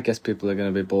like, well, I guess people are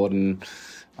going to be bored, and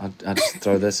I'll just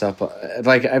throw this up.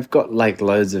 Like, I've got like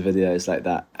loads of videos like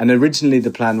that. And originally the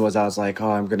plan was, I was like,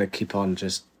 oh, I'm going to keep on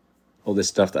just all this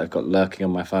stuff that I've got lurking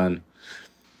on my phone.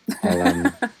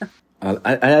 I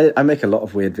make a lot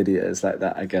of weird videos like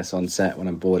that, I guess, on set when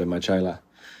I'm bored in my trailer.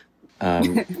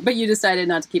 But you decided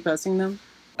not to keep posting them?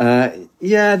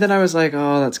 Then I was like,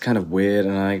 oh, that's kind of weird.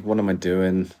 And what am I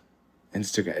doing?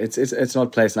 Instagram, it's an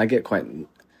odd place, and I get quite...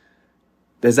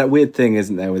 There's that weird thing,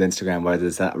 isn't there, with Instagram, where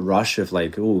there's that rush of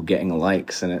like, getting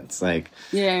likes, and it's like,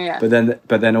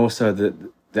 But then also the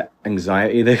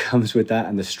anxiety that comes with that,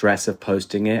 and the stress of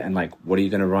posting it, and like, what are you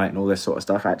going to write, and all this sort of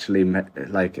stuff. Actually,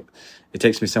 like, it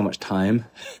takes me so much time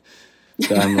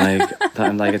that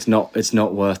I'm like, it's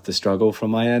not worth the struggle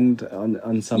from my end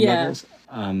on some levels.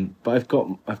 But I've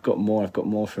got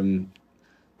more from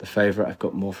The Favourite. I've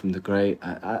got more from The Great.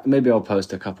 Maybe I'll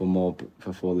post a couple more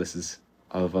before this is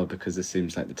over, because this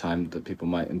seems like the time that people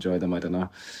might enjoy them. I don't know.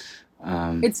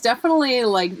 It's definitely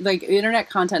like internet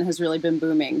content has really been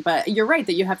booming, but you're right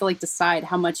that you have to like decide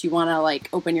how much you want to like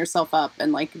open yourself up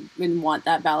and want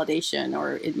that validation,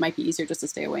 or it might be easier just to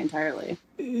stay away entirely.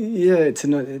 Yeah, it's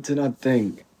an odd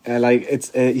thing. And I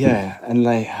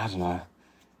don't know.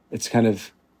 It's kind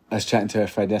of, I was chatting to a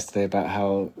friend yesterday about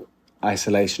how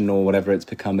isolation or whatever it's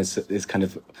become is kind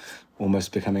of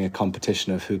almost becoming a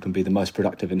competition of who can be the most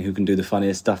productive and who can do the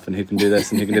funniest stuff and who can do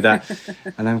this and who can do that.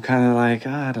 And I'm kind of like,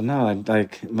 I don't know. I'm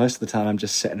like, most of the time I'm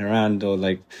just sitting around or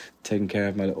like taking care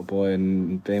of my little boy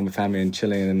and being with family and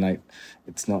chilling, and like,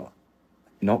 it's not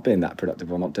being that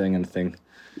productive or not doing anything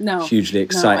hugely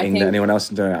exciting that anyone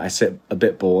else is doing. I sit a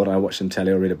bit bored. I watch some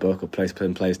telly or read a book or play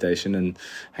some PlayStation and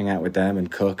hang out with them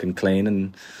and cook and clean,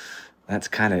 and that's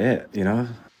kind of it, Yeah.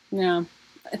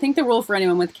 I think the rule for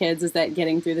anyone with kids is that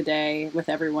getting through the day with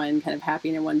everyone kind of happy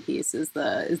and in one piece is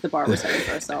the bar we're setting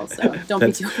for ourselves. So don't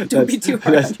be too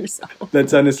hard on yourself.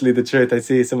 That's honestly the truth. I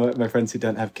see some of my friends who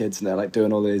don't have kids and they're like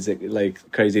doing all these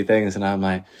like crazy things, and I'm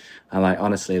like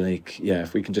honestly, like, yeah,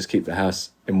 if we can just keep the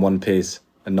house in one piece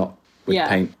and not with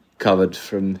paint covered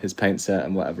from his paint set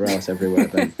and whatever else everywhere,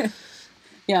 then.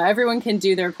 Yeah, everyone can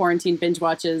do their quarantine binge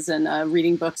watches and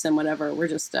reading books and whatever. We're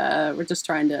just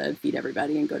trying to feed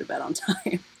everybody and go to bed on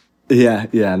time. Yeah,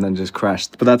 and then just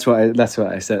crashed. But that's what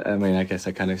I said. I mean, I guess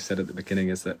I kind of said at the beginning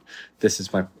is that this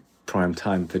is my prime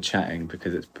time for chatting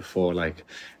because it's before like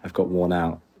I've got worn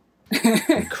out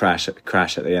and crash at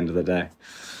the end of the day.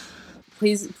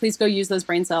 Please go use those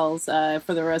brain cells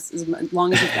for the rest as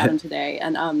long as you've got them today.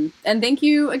 And thank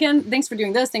you again. Thanks for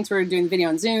doing this. Thanks for doing the video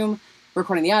on Zoom,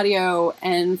 recording the audio,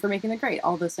 and for making it great.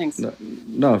 All those things.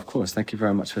 No, of course. Thank you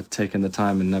very much for taking the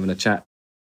time and having a chat.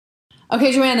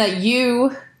 Okay, Joanna,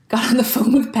 you got on the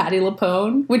phone with Patti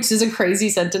LuPone, which is a crazy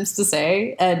sentence to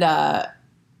say. And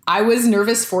I was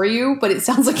nervous for you, but it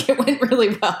sounds like it went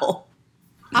really well.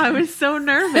 I was so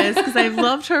nervous because I've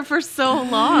loved her for so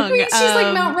long. I mean, she's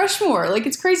like Mount Rushmore. Like,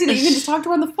 it's crazy that you can just talk to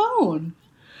her on the phone.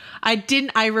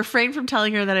 I refrained from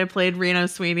telling her that I played Reno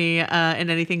Sweeney in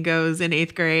Anything Goes in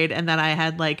 8th grade and that I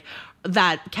had like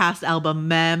that cast album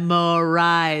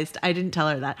memorized. I didn't tell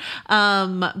her that.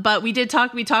 But we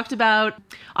talked about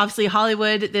obviously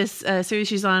Hollywood, this series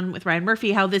she's on with Ryan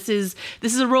Murphy, how this is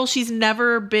a role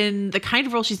the kind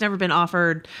of role she's never been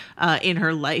offered in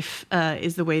her life,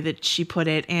 is the way that she put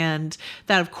it. And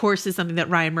that of course is something that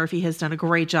Ryan Murphy has done a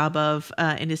great job of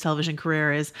in his television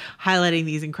career, is highlighting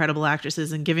these incredible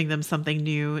actresses and giving them something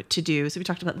new to do. So we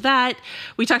talked about that.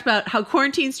 We talked about how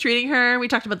quarantine's treating her. We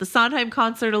talked about the Sondheim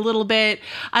concert a little bit.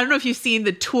 I don't know if you've seen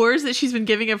the tours that she's been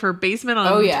giving of her basement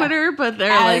on Twitter, but they're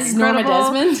like incredible.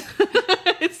 Norma Desmond.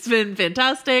 It's been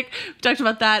fantastic. We talked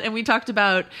about that, and we talked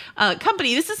about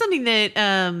company. This is something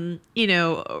that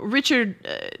Richard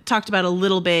talked about a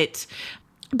little bit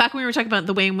back when we were talking about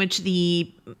the way in which the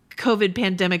COVID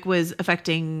pandemic was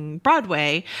affecting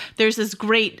Broadway. There's this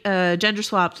great gender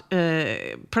swapped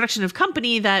production of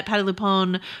Company that Patti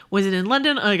LuPone was in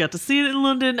London. I got to see it in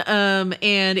London,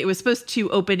 and it was supposed to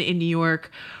open in New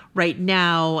York right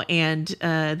now, and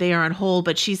they are on hold.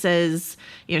 But she says,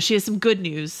 she has some good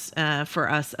news for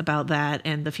us about that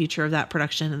and the future of that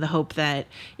production and the hope that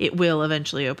it will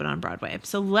eventually open on Broadway.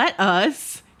 So let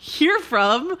us hear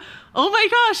from, oh my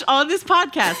gosh, on this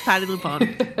podcast, Patti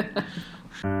LuPone.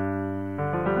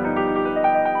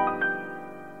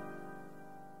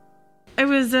 I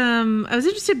was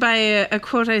interested by a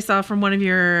quote I saw from one of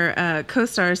your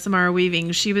co-stars, Samara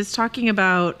Weaving. She was talking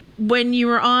about when you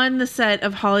were on the set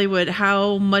of Hollywood,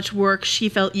 how much work she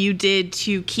felt you did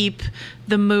to keep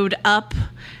the mood up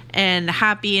and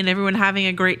happy and everyone having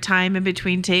a great time in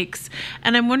between takes.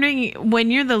 And I'm wondering, when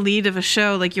you're the lead of a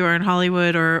show like you are in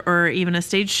Hollywood or even a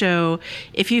stage show,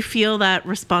 if you feel that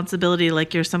responsibility,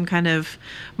 like you're some kind of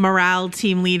morale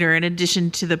team leader in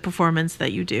addition to the performance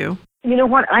that you do. You know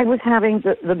what? I was having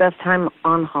the best time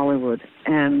on Hollywood,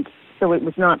 and so it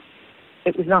was not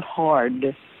hard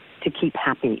to keep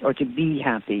happy or to be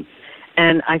happy.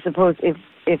 And I suppose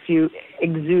if you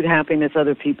exude happiness,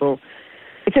 other people,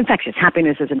 it's infectious.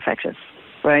 Happiness is infectious,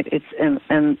 right?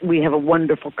 And we have a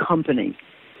wonderful company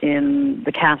in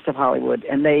the cast of Hollywood,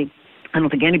 and I don't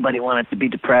think anybody wanted to be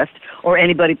depressed or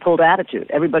anybody pulled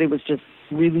attitude. Everybody was just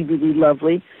really, really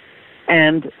lovely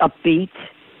and upbeat.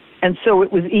 And so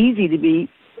it was easy to be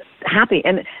happy.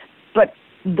 But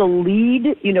the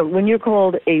lead, when you're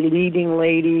called a leading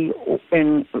lady,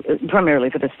 and primarily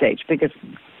for the stage, because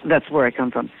that's where I come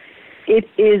from, it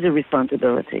is a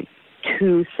responsibility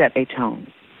to set a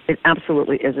tone. It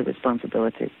absolutely is a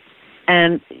responsibility.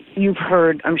 And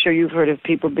I'm sure you've heard of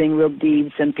people being real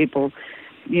dives and people,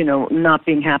 not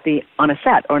being happy on a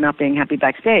set or not being happy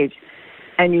backstage.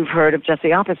 And you've heard of just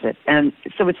the opposite. And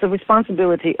so it's the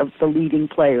responsibility of the leading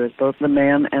players, both the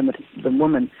man and the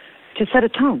woman, to set a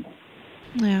tone.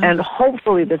 Yeah. And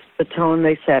hopefully the tone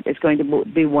they set is going to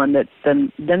be one that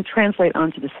then translate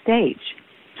onto the stage,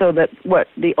 so that what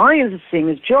the audience is seeing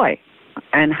is joy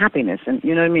and happiness. And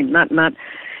you know what I mean? Not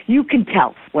you can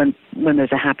tell when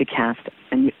there's a happy cast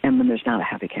and when there's not a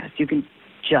happy cast. You can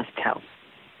just tell.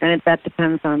 And that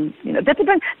depends on,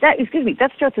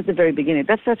 that starts at the very beginning.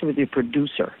 That starts with your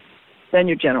producer, then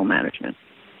your general management,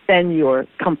 then your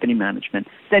company management,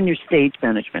 then your stage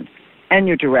management, and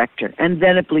your director. And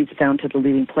then it bleeds down to the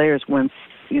leading players once,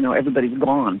 everybody's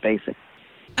gone, basically.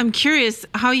 I'm curious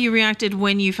how you reacted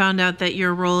when you found out that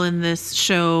your role in this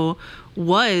show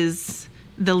was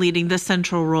the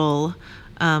central role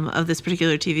of this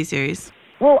particular TV series.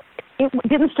 Well, it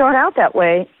didn't start out that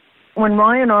way. When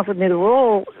Ryan offered me the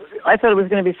role, I thought it was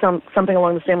going to be something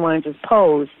along the same lines as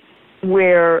Pose,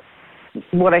 where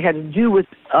what I had to do was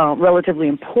relatively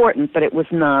important, but it was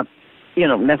not,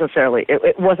 necessarily.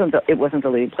 It wasn't the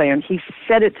lead player. And he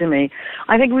said it to me.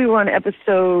 I think we were on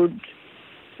episode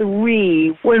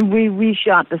 3 when we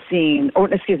reshot the scene.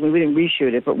 Or excuse me, we didn't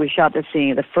reshoot it, but we shot the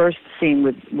scene, the first scene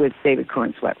with David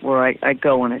Cornsweet, where I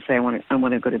go and I say I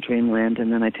want to go to Dreamland,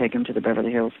 and then I take him to the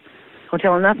Beverly Hills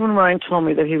Hotel. And that's when Ryan told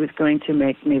me that he was going to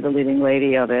make me the leading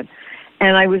lady of it,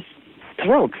 and I was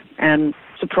thrilled and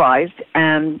surprised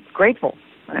and grateful.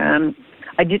 And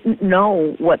I didn't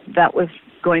know what that was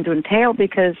going to entail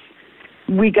because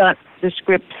we got the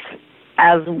scripts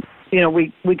as,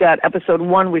 we got episode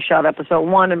 1, we shot episode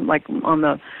 1, and like on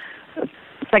the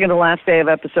second to last day of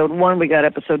episode 1, we got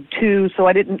episode 2, so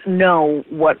I didn't know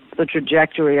what the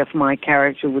trajectory of my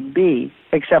character would be,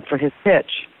 except for his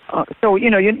pitch. So,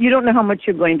 you don't know how much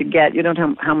you're going to get, you don't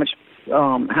know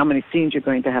how many scenes you're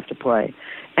going to have to play.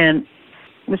 And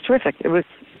it was terrific.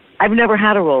 I've never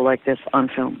had a role like this on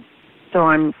film. So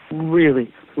I'm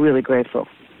really, really grateful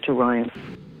to Ryan.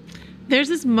 There's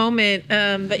this moment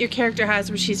that your character has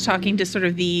where she's talking to sort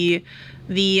of the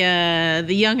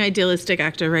young idealistic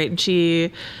actor, right? And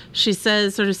she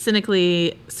says sort of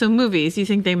cynically, "So movies, you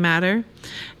think they matter?"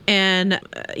 And,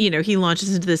 he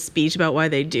launches into this speech about why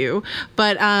they do.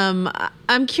 But I'm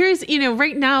curious,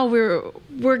 right now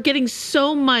we're getting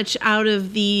so much out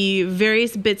of the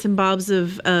various bits and bobs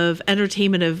of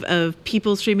entertainment, of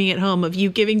people streaming at home, of you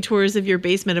giving tours of your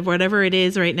basement, of whatever it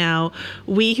is right now,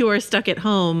 we who are stuck at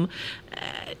home.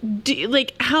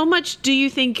 How much do you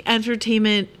think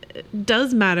entertainment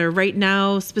does matter right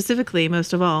now, specifically,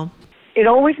 most of all? It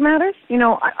always matters.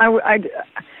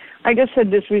 I just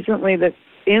said this recently, that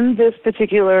in this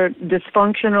particular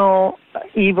dysfunctional,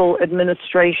 evil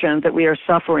administration that we are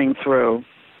suffering through,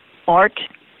 art,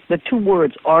 the two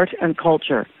words, art and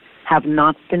culture, have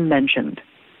not been mentioned.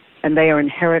 And they are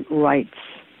inherent rights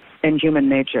in human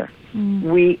nature.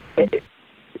 They're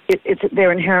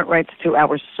inherent rights to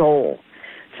our soul.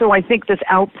 So I think this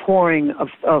outpouring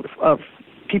of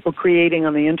people creating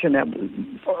on the internet,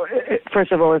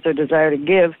 first of all, is their desire to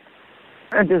give,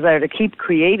 a desire to keep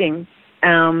creating,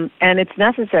 and it's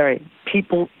necessary.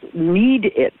 People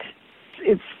need it.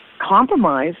 It's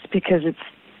compromised because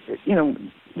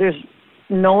there's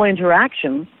no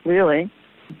interaction really.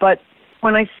 But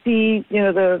when I see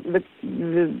the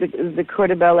corps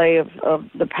de ballet of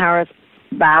the Paris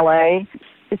Ballet,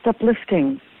 it's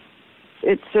uplifting.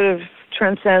 It sort of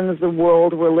transcends the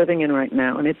world we're living in right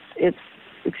now, and it's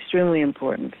extremely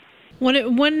important. One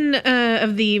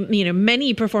of the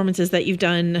many performances that you've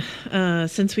done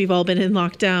since we've all been in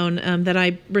lockdown that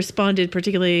I responded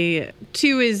particularly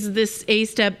to is this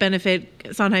A-Step benefit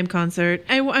Sondheim concert.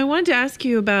 I wanted to ask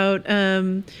you about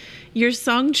your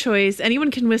song choice. Anyone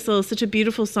Can Whistle is such a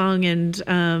beautiful song and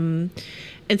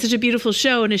such a beautiful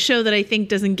show, and a show that I think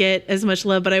doesn't get as much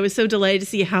love, but I was so delighted to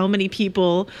see how many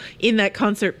people in that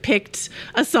concert picked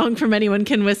a song from Anyone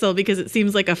Can Whistle, because it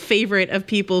seems like a favorite of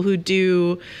people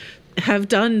who have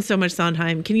done so much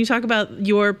Sondheim. Can you talk about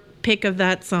your pick of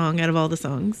that song out of all the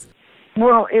songs?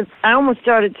 Well, I almost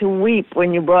started to weep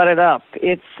when you brought it up.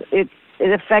 It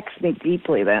affects me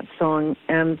deeply, that song,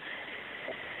 and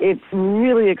it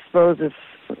really exposes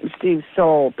Steve's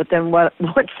soul. But then what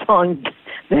song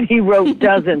that he wrote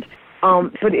doesn't?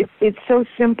 But it's so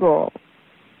simple,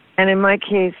 and in my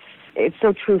case, it's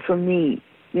so true for me.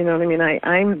 You know what I mean?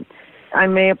 I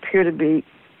may appear to be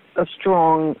a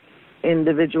strong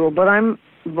individual, but I'm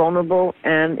vulnerable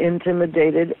and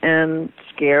intimidated and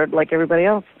scared like everybody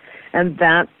else. And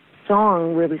that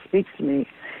song really speaks to me.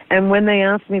 And when they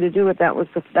asked me to do it, that's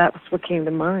what came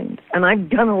to mind. And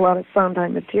I've done a lot of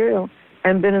Sondheim material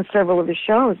and been in several of his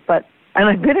shows, and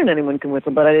I've been in Anyone Can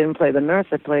Whistle, but I didn't play the nurse.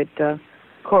 I played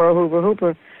Cora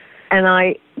Hoover, and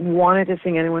I wanted to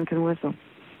sing Anyone Can Whistle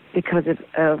because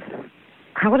of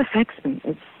how it affects me.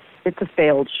 It's a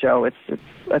failed show. It's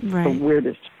right. The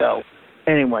weirdest show.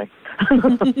 Anyway.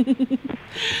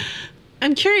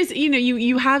 I'm curious,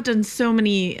 you have done so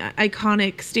many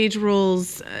iconic stage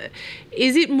roles.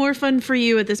 Is it more fun for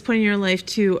you at this point in your life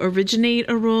to originate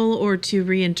a role or to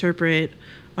reinterpret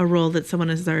a role that someone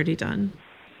has already done?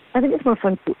 I think it's more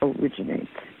fun to originate.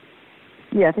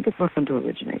 Yeah, I think it's more fun to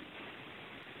originate.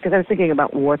 Because I was thinking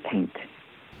about War Paint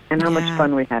and how much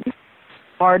fun we had.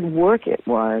 Hard work it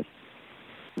was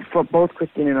for both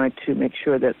Christine and I to make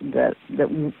sure that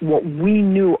what we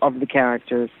knew of the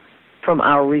characters from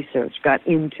our research got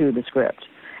into the script.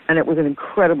 And it was an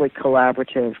incredibly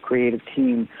collaborative, creative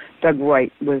team. Doug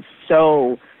Wright was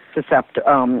so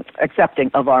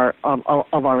accepting of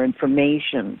our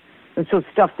information. And so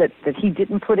stuff that he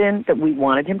didn't put in, that we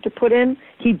wanted him to put in,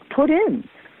 he put in.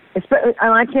 And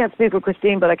I can't speak for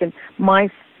Christine, but I can. My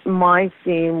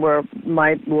scene where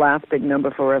my last big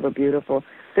number, Forever Beautiful,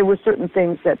 there were certain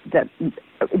things that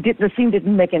the scene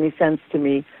didn't make any sense to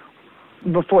me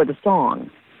before the song,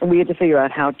 and we had to figure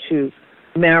out how to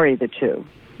marry the two.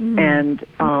 And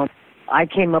I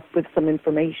came up with some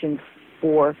information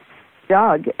for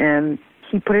Doug, and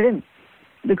he put it in.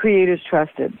 The creators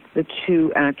trusted the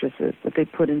two actresses that they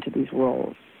put into these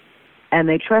roles, and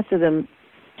they trusted them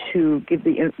to give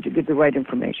the right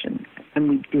information, and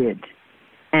we did.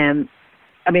 And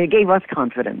I mean, it gave us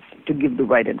confidence to give the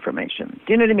right information.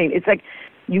 Do you know what I mean? It's like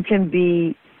you can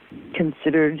be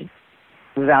considered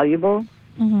valuable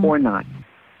or not.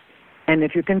 And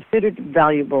if you're considered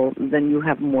valuable, then you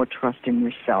have more trust in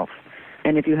yourself.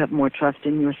 And if you have more trust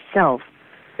in yourself,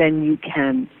 then you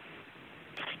can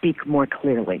speak more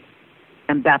clearly.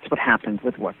 And that's what happens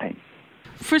with War Paint.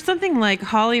 For something like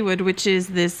Hollywood, which is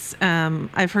this,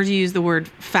 I've heard you use the word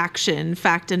faction,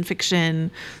 fact and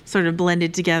fiction sort of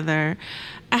blended together.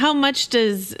 How much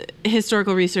does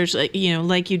historical research,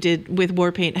 like you did with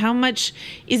War Paint, how much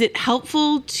is it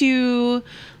helpful to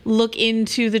look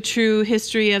into the true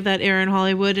history of that era in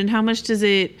Hollywood, and how much does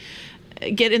it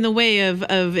get in the way of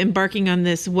embarking on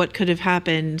this what could have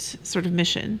happened sort of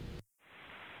mission?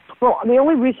 Well, the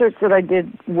only research that I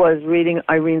did was reading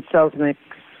Irene Selznick's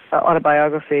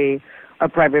autobiography, A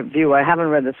Private View. I haven't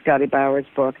read the Scotty Bowers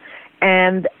book.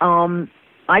 And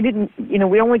I didn't,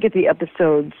 we only get the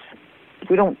episodes.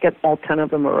 We don't get all 10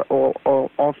 of them or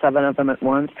all 7 of them at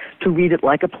once to read it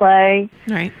like a play.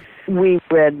 Right. We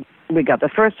got the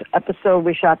first episode,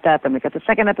 we shot that, then we got the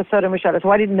second episode and we shot it. So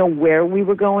I didn't know where we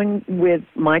were going with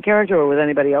my character or with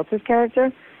anybody else's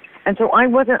character. And so I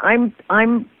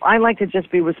like to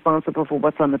just be responsible for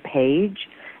what's on the page,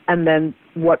 and then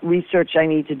what research I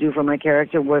need to do for my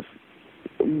character was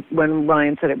when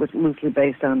Ryan said it was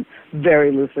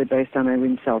very loosely based on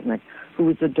Irene Selznick, who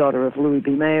was the daughter of Louis B.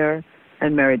 Mayer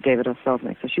and married David O.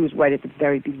 Selznick. So she was right at the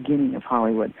very beginning of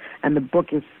Hollywood. And the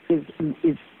book is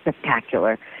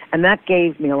spectacular. And that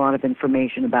gave me a lot of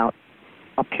information about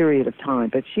a period of time.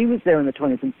 But she was there in the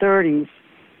 20s and 30s,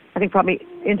 I think probably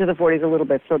into the 40s a little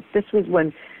bit. So this was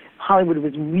when Hollywood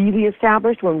was really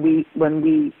established, when we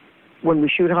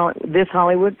shoot this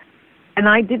Hollywood. And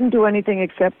I didn't do anything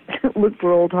except look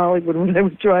for old Hollywood when I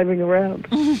was driving around.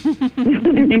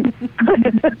 And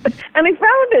I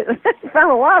found it. I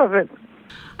found a lot of it.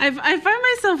 I find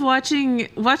myself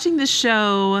watching this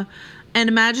show and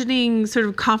imagining sort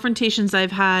of confrontations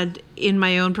I've had in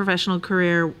my own professional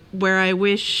career where I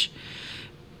wish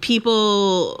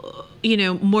people,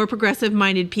 more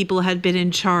progressive-minded people had been in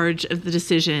charge of the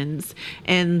decisions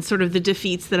and sort of the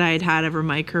defeats that I had over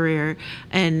my career,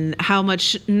 and how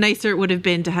much nicer it would have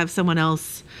been to have someone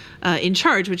else in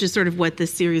charge, which is sort of what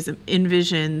this series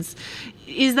envisions.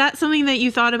 Is that something that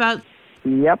you thought about?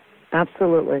 Yep,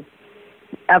 absolutely.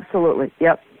 Absolutely,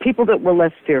 yep. People that were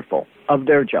less fearful of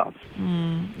their jobs.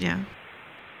 Yeah.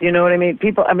 You know what I mean?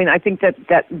 People, I think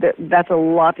that's a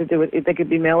lot to do with it. They could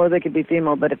be male or they could be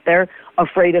female, but if they're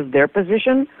afraid of their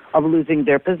position, of losing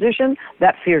their position,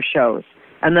 that fear shows.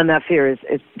 And then that fear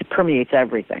permeates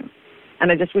everything.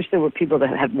 And I just wish there were people that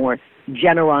had more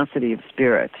generosity of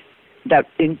spirit, that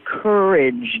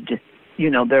encouraged,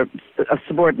 their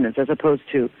subordinates as opposed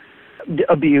to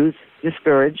abuse,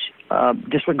 discourage,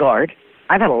 disregard.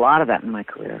 I've had a lot of that in my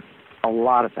career, a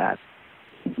lot of that.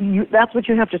 That's what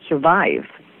you have to survive.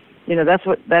 That's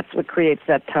what creates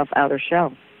that tough outer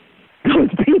shell. Those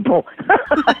people.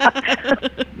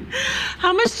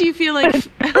 How much do you feel like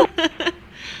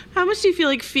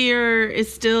fear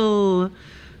is still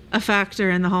a factor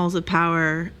in the halls of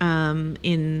power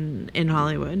in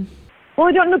Hollywood? Well,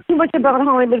 I don't know too much about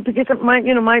Hollywood because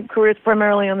my career is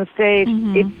primarily on the stage.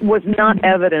 Mm-hmm. It was not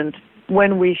evident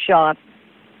when we shot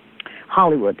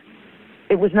Hollywood.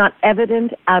 It was not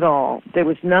evident at all. There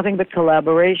was nothing but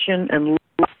collaboration and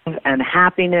love and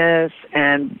happiness,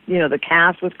 and the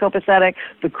cast was copacetic.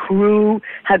 The crew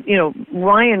had,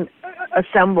 Ryan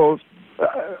assembles,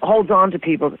 holds on to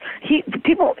people.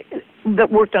 People that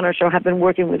worked on our show have been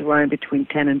working with Ryan between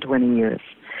 10 and 20 years.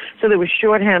 So there was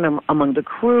shorthand among the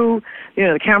crew,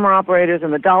 the camera operators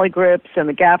and the dolly grips and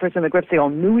the gaffers and the grips. They all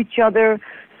knew each other.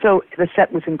 So the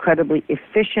set was incredibly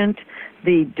efficient.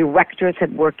 The directors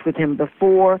had worked with him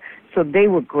before, so they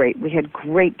were great. We had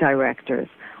great directors.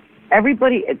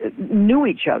 Everybody knew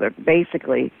each other,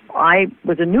 basically. I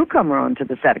was a newcomer onto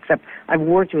the set, except I've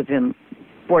worked with him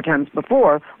 4 times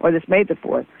before, or this made the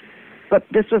 4th. But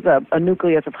this was a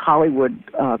nucleus of Hollywood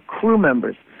crew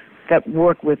members that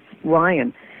work with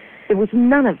Ryan. There was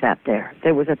none of that there.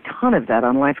 There was a ton of that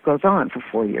on Life Goes On for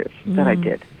 4 years that I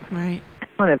did. Right. A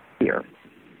ton of fear.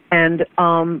 And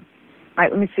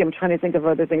let me see, I'm trying to think of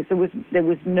other things. There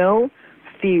was no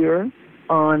fear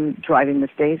on Driving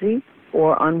Miss Daisy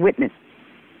or on Witness.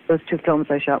 Those two films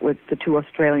I shot with the two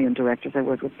Australian directors. I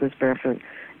worked with Bruce Beresford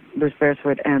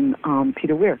and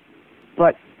Peter Weir.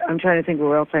 But I'm trying to think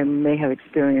where else I may have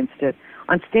experienced it.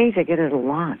 On stage, I get it a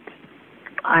lot.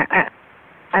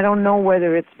 I don't know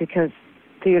whether it's because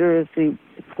theater is the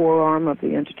forearm of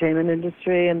the entertainment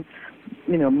industry and,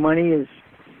 money is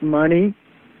money.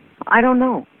 I don't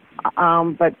know.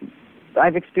 But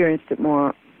I've experienced it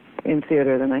more in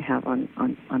theater than I have on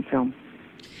film.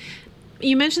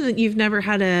 You mentioned that you've never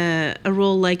had a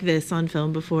role like this on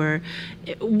film before.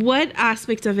 What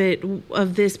aspect of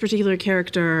this particular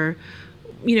character,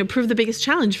 proved the biggest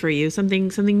challenge for you? Something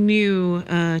new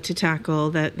to tackle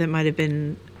that might have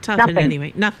been tough in any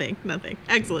way? Nothing.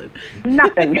 Excellent.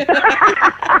 Nothing.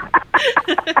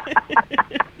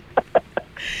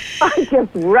 I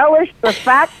just relished the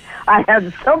fact I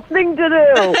had something to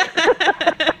do.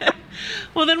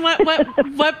 Well, then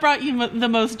what brought you the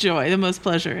most joy, the most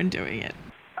pleasure in doing it?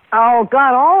 Oh,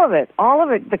 God, all of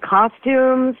it. The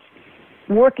costumes,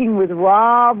 working with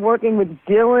Rob, working with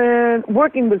Dylan,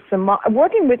 working with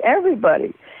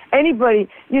everybody. Anybody,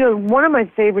 one of my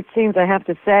favorite scenes, I have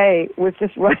to say, was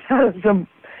just right out of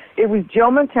it was Joe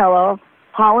Mantello,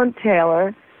 Holland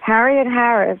Taylor, Harriet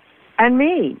Harris, and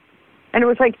me. And it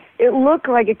was like, it looked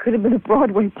like it could have been a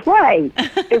Broadway play.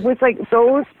 It was like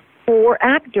those four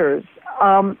actors,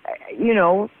 who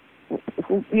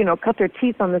cut their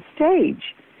teeth on the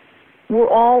stage. We're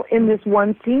all in this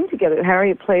one scene together.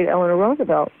 Harriet played Eleanor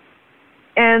Roosevelt.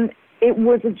 And it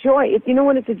was a joy. You know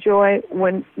when it's a joy?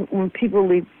 When people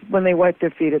leave, when they wipe their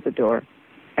feet at the door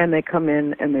and they come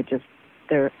in and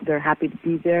they're happy to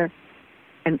be there.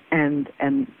 And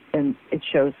it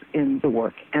shows in the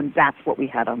work. And that's what we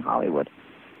had on Hollywood.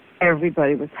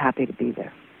 Everybody was happy to be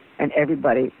there. And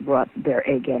everybody brought their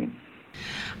A game.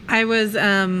 I was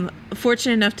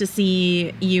fortunate enough to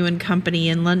see you and company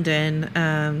in London,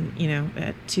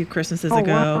 2 Christmases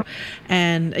ago, wow.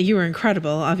 And you were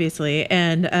incredible, obviously.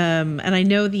 And I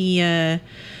know the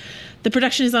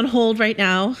production is on hold right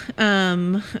now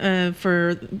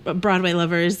for Broadway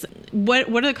lovers. What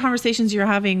are the conversations you're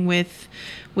having with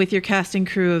your cast and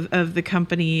crew of the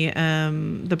company,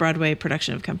 the Broadway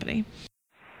production of Company?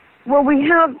 Well, we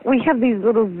have these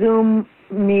little Zoom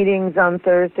meetings on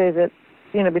Thursdays at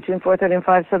between 4:30 and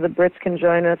 5, so the Brits can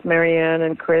join us, Marianne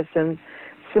and Chris and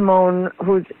Simone,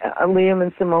 who's Liam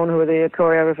and Simone, who are the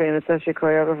choreographer and associate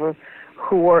choreographer,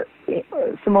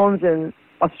 Simone's in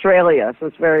Australia, so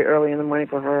it's very early in the morning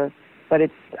for her, but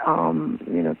it's 10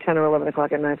 or 11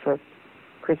 o'clock at night for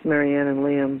Chris, Marianne, and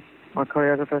Liam, our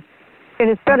choreographer. And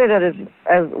it's started out as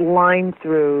line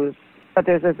throughs, but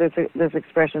there's this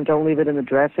expression, don't leave it in the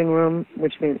dressing room,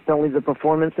 which means don't leave the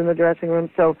performance in the dressing room.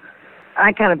 So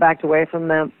I kind of backed away from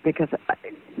that because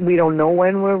we don't know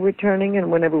when we're returning, and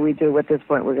whenever we do, at this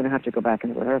point, we're going to have to go back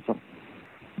into rehearsal.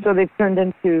 So they've turned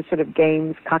into sort of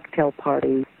games, cocktail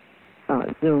parties,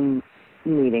 Zoom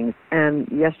meetings. And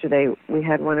yesterday we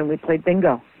had one and we played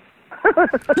bingo.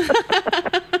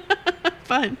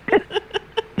 Fun.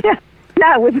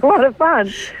 Yeah, it was a lot of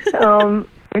fun.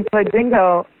 We played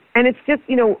bingo. And it's just,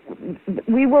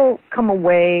 we will come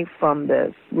away from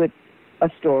this with a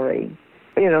story.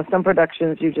 Some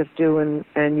productions you just do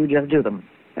and you just do them.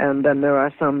 And then there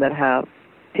are some that have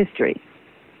history.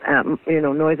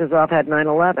 Noises Off had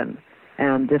 9/11,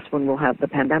 and this one will have the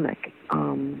pandemic.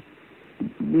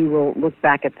 We will look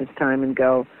back at this time and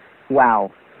go,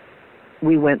 wow,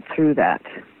 we went through that.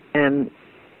 And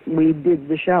we did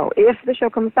the show. If the show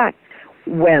comes back,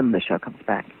 when the show comes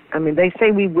back. I mean, they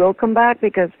say we will come back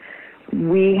because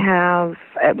we had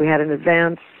an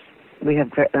advance. We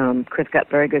have Chris got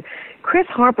very good. Chris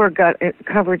Harper got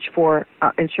coverage for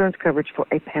insurance coverage for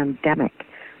a pandemic,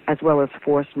 as well as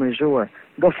force majeure.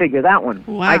 Go figure that one.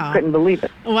 Wow. I couldn't believe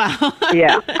it. Wow.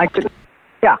 Yeah, I could.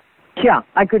 Yeah,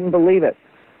 I couldn't believe it.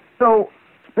 So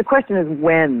the question is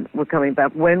when we're coming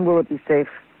back. When will it be safe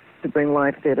to bring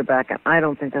live theater back? And I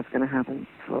don't think that's going to happen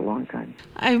for a long time.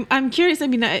 I'm curious. I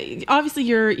mean, obviously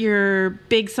your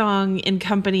big song in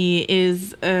Company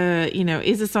is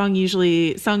a song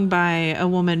usually sung by a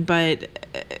woman, but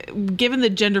given the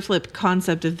gender flip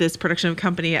concept of this production of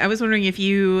Company, I was wondering if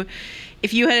you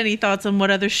had any thoughts on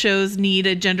what other shows need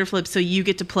a gender flip so you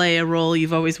get to play a role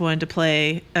you've always wanted to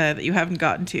play that you haven't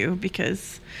gotten to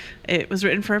because it was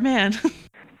written for a man.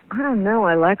 I don't know.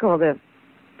 I like all the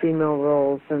female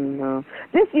roles, and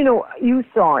this, you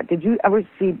saw it. Did you ever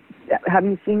see have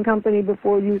you seen Company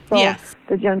before you saw Yes.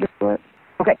 the gender flip?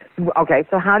 Okay.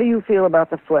 So how do you feel about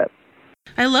the flip?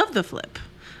 I love the flip.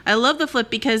 I love the flip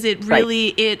because it really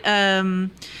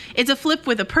it's a flip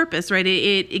with a purpose, right?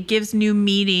 It gives new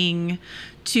meaning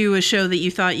to a show that you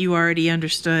thought you already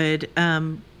understood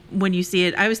when you see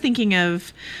it. I was thinking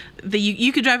of the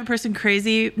You Could Drive a Person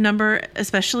Crazy number,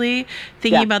 especially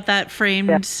thinking about that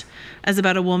framed as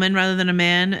about a woman rather than a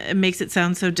man. It makes it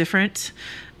sound so different.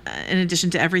 In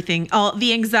addition to everything, all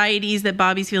the anxieties that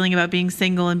Bobby's feeling about being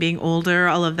single and being older,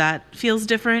 all of that feels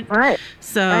different. Right.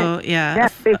 So, yeah. Yeah,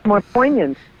 it's more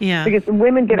poignant. Yeah. Because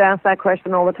women get asked that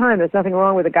question all the time. There's nothing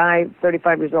wrong with a guy,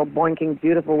 35 years old, boinking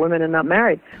beautiful women and not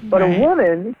married. But a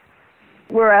woman,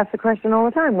 we're asked the question all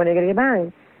the time, when are you going to get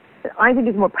married? I think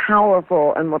it's more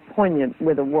powerful and more poignant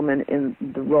with a woman in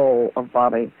the role of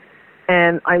Bobby.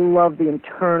 And I love the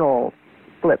internal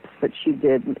flips that she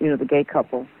did, the gay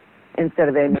couple, instead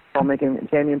of Amy and Paul making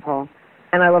Jamie and Paul.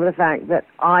 And I love the fact that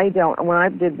when I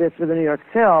did this with the New York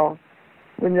Phil,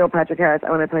 with Neil Patrick Harris,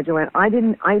 when I played Joanne, I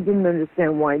didn't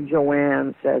understand why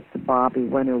Joanne says to Bobby,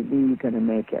 when are we going to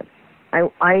make it?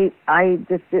 I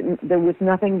just didn't, there was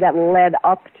nothing that led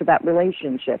up to that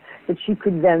relationship that she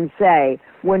could then say,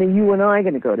 when are you and I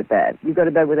going to go to bed? You go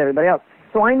to bed with everybody else.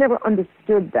 So I never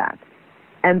understood that.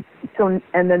 And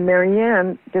then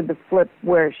Marianne did the flip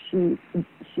where she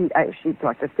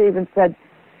talked to Steve and said,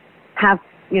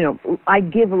 I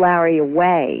give Larry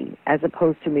away as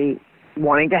opposed to me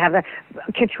wanting to have that.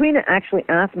 Katrina actually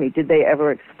asked me, did they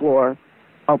ever explore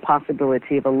a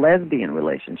possibility of a lesbian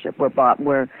relationship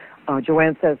where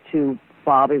Joanne says to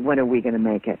Bobby, when are we going to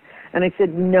make it? And I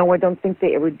said, no, I don't think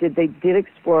they ever did. They did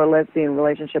explore a lesbian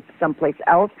relationship someplace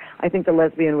else. I think the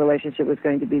lesbian relationship was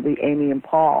going to be the Amy and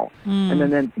Paul. And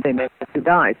then they made the two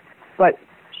guys. But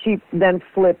she then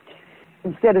flipped,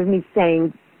 instead of me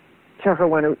saying to her,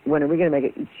 when are we going to make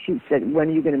it, she said, when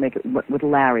are you going to make it with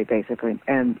Larry, basically,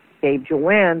 and gave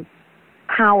Joanne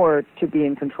power to be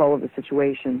in control of the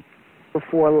situation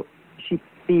before she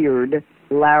feared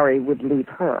Larry would leave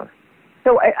her.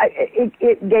 So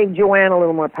it gave Joanne a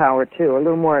little more power, too, a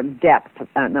little more depth,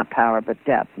 not power, but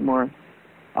depth, more,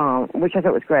 which I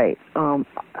thought was great.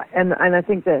 And I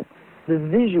think that the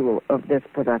visual of this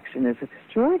production is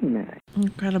extraordinary.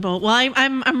 Incredible. Well,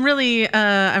 I'm really,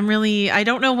 I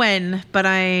don't know when, but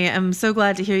I am so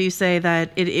glad to hear you say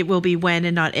that it will be when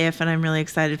and not if, and I'm really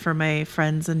excited for my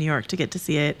friends in New York to get to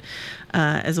see it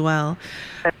as well.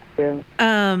 Thank you.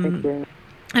 Thank you.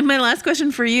 And my last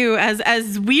question for you,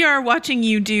 as we are watching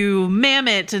you do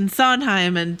Mammoth and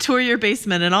Sondheim and tour your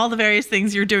basement and all the various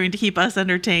things you're doing to keep us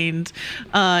entertained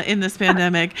in this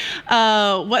pandemic,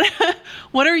 what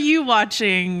are you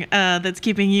watching that's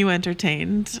keeping you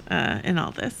entertained in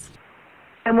all this?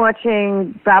 I'm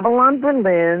watching Babylon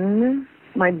Berlin,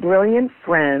 My Brilliant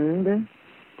Friend,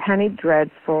 Penny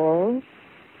Dreadful,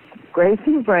 Grace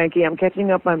and Frankie. I'm catching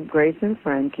up on Grace and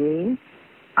Frankie.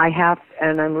 I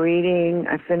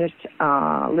finished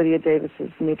Lydia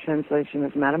Davis's new translation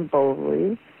of Madame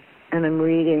Bovary, and I'm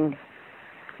reading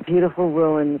Beautiful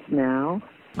Ruins now.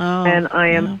 Oh,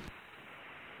 and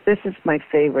this is my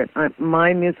favorite.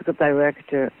 My musical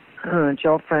director,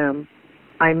 Joel Fram,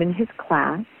 I'm in his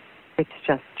class. It's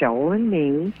just Joel and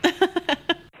me.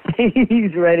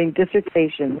 He's writing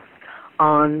dissertations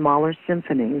on Mahler's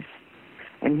symphonies,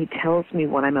 and he tells me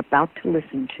what I'm about to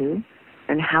listen to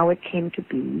and how it came to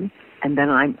be, and then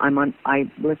I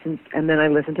listen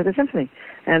to the symphony,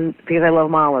 and because I love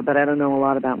Mahler, but I don't know a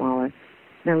lot about Mahler.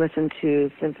 And I listened to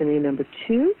Symphony Number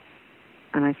 2,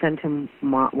 and I sent him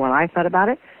what I thought about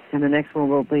it, and the next one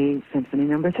will be Symphony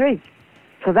Number 3.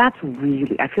 So that's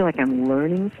really, I feel like I'm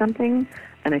learning something,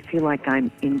 and I feel like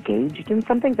I'm engaged in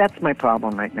something. That's my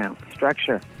problem right now: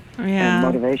 structure and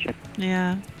motivation.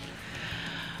 Yeah.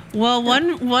 Well,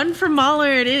 one for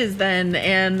Mahler it is then,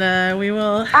 and we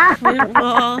will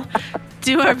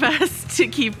do our best to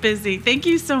keep busy. Thank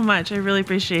you so much. I really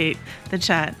appreciate the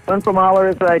chat. One for Mahler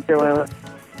is right, Joanna.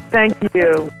 Thank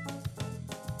you.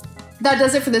 That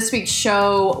does it for this week's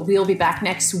show. We'll be back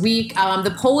next week.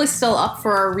 The poll is still up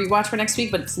for our rewatch for next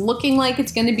week, but it's looking like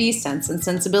it's going to be Sense and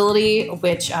Sensibility,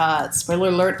 which, spoiler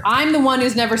alert, I'm the one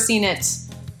who's never seen it.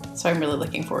 So I'm really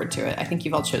looking forward to it. I think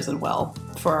you've all chosen well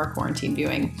for our quarantine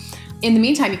viewing. In the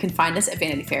meantime, you can find us at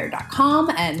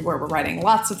vanityfair.com, and where we're writing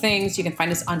lots of things. You can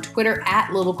find us on Twitter at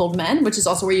LittleGoldMen, which is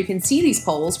also where you can see these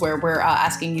polls where we're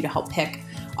asking you to help pick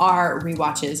our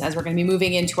rewatches, as we're going to be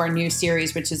moving into our new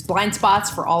series, which is Blind Spots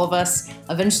for all of us.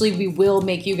 Eventually, we will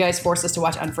make you guys force us to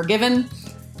watch Unforgiven.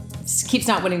 It keeps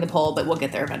not winning the poll, but we'll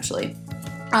get there eventually.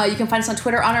 You can find us on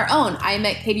Twitter on our own. I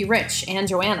met Katie Rich and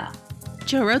Joanna.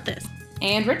 Joe wrote this.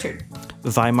 And Richard.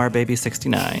 Weimar Baby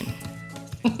 69.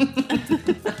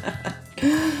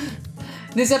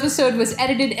 This episode was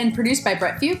edited and produced by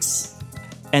Brett Fuchs.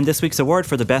 And this week's award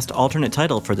for the best alternate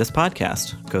title for this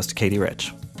podcast goes to Katie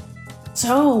Rich.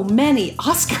 So many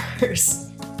Oscars.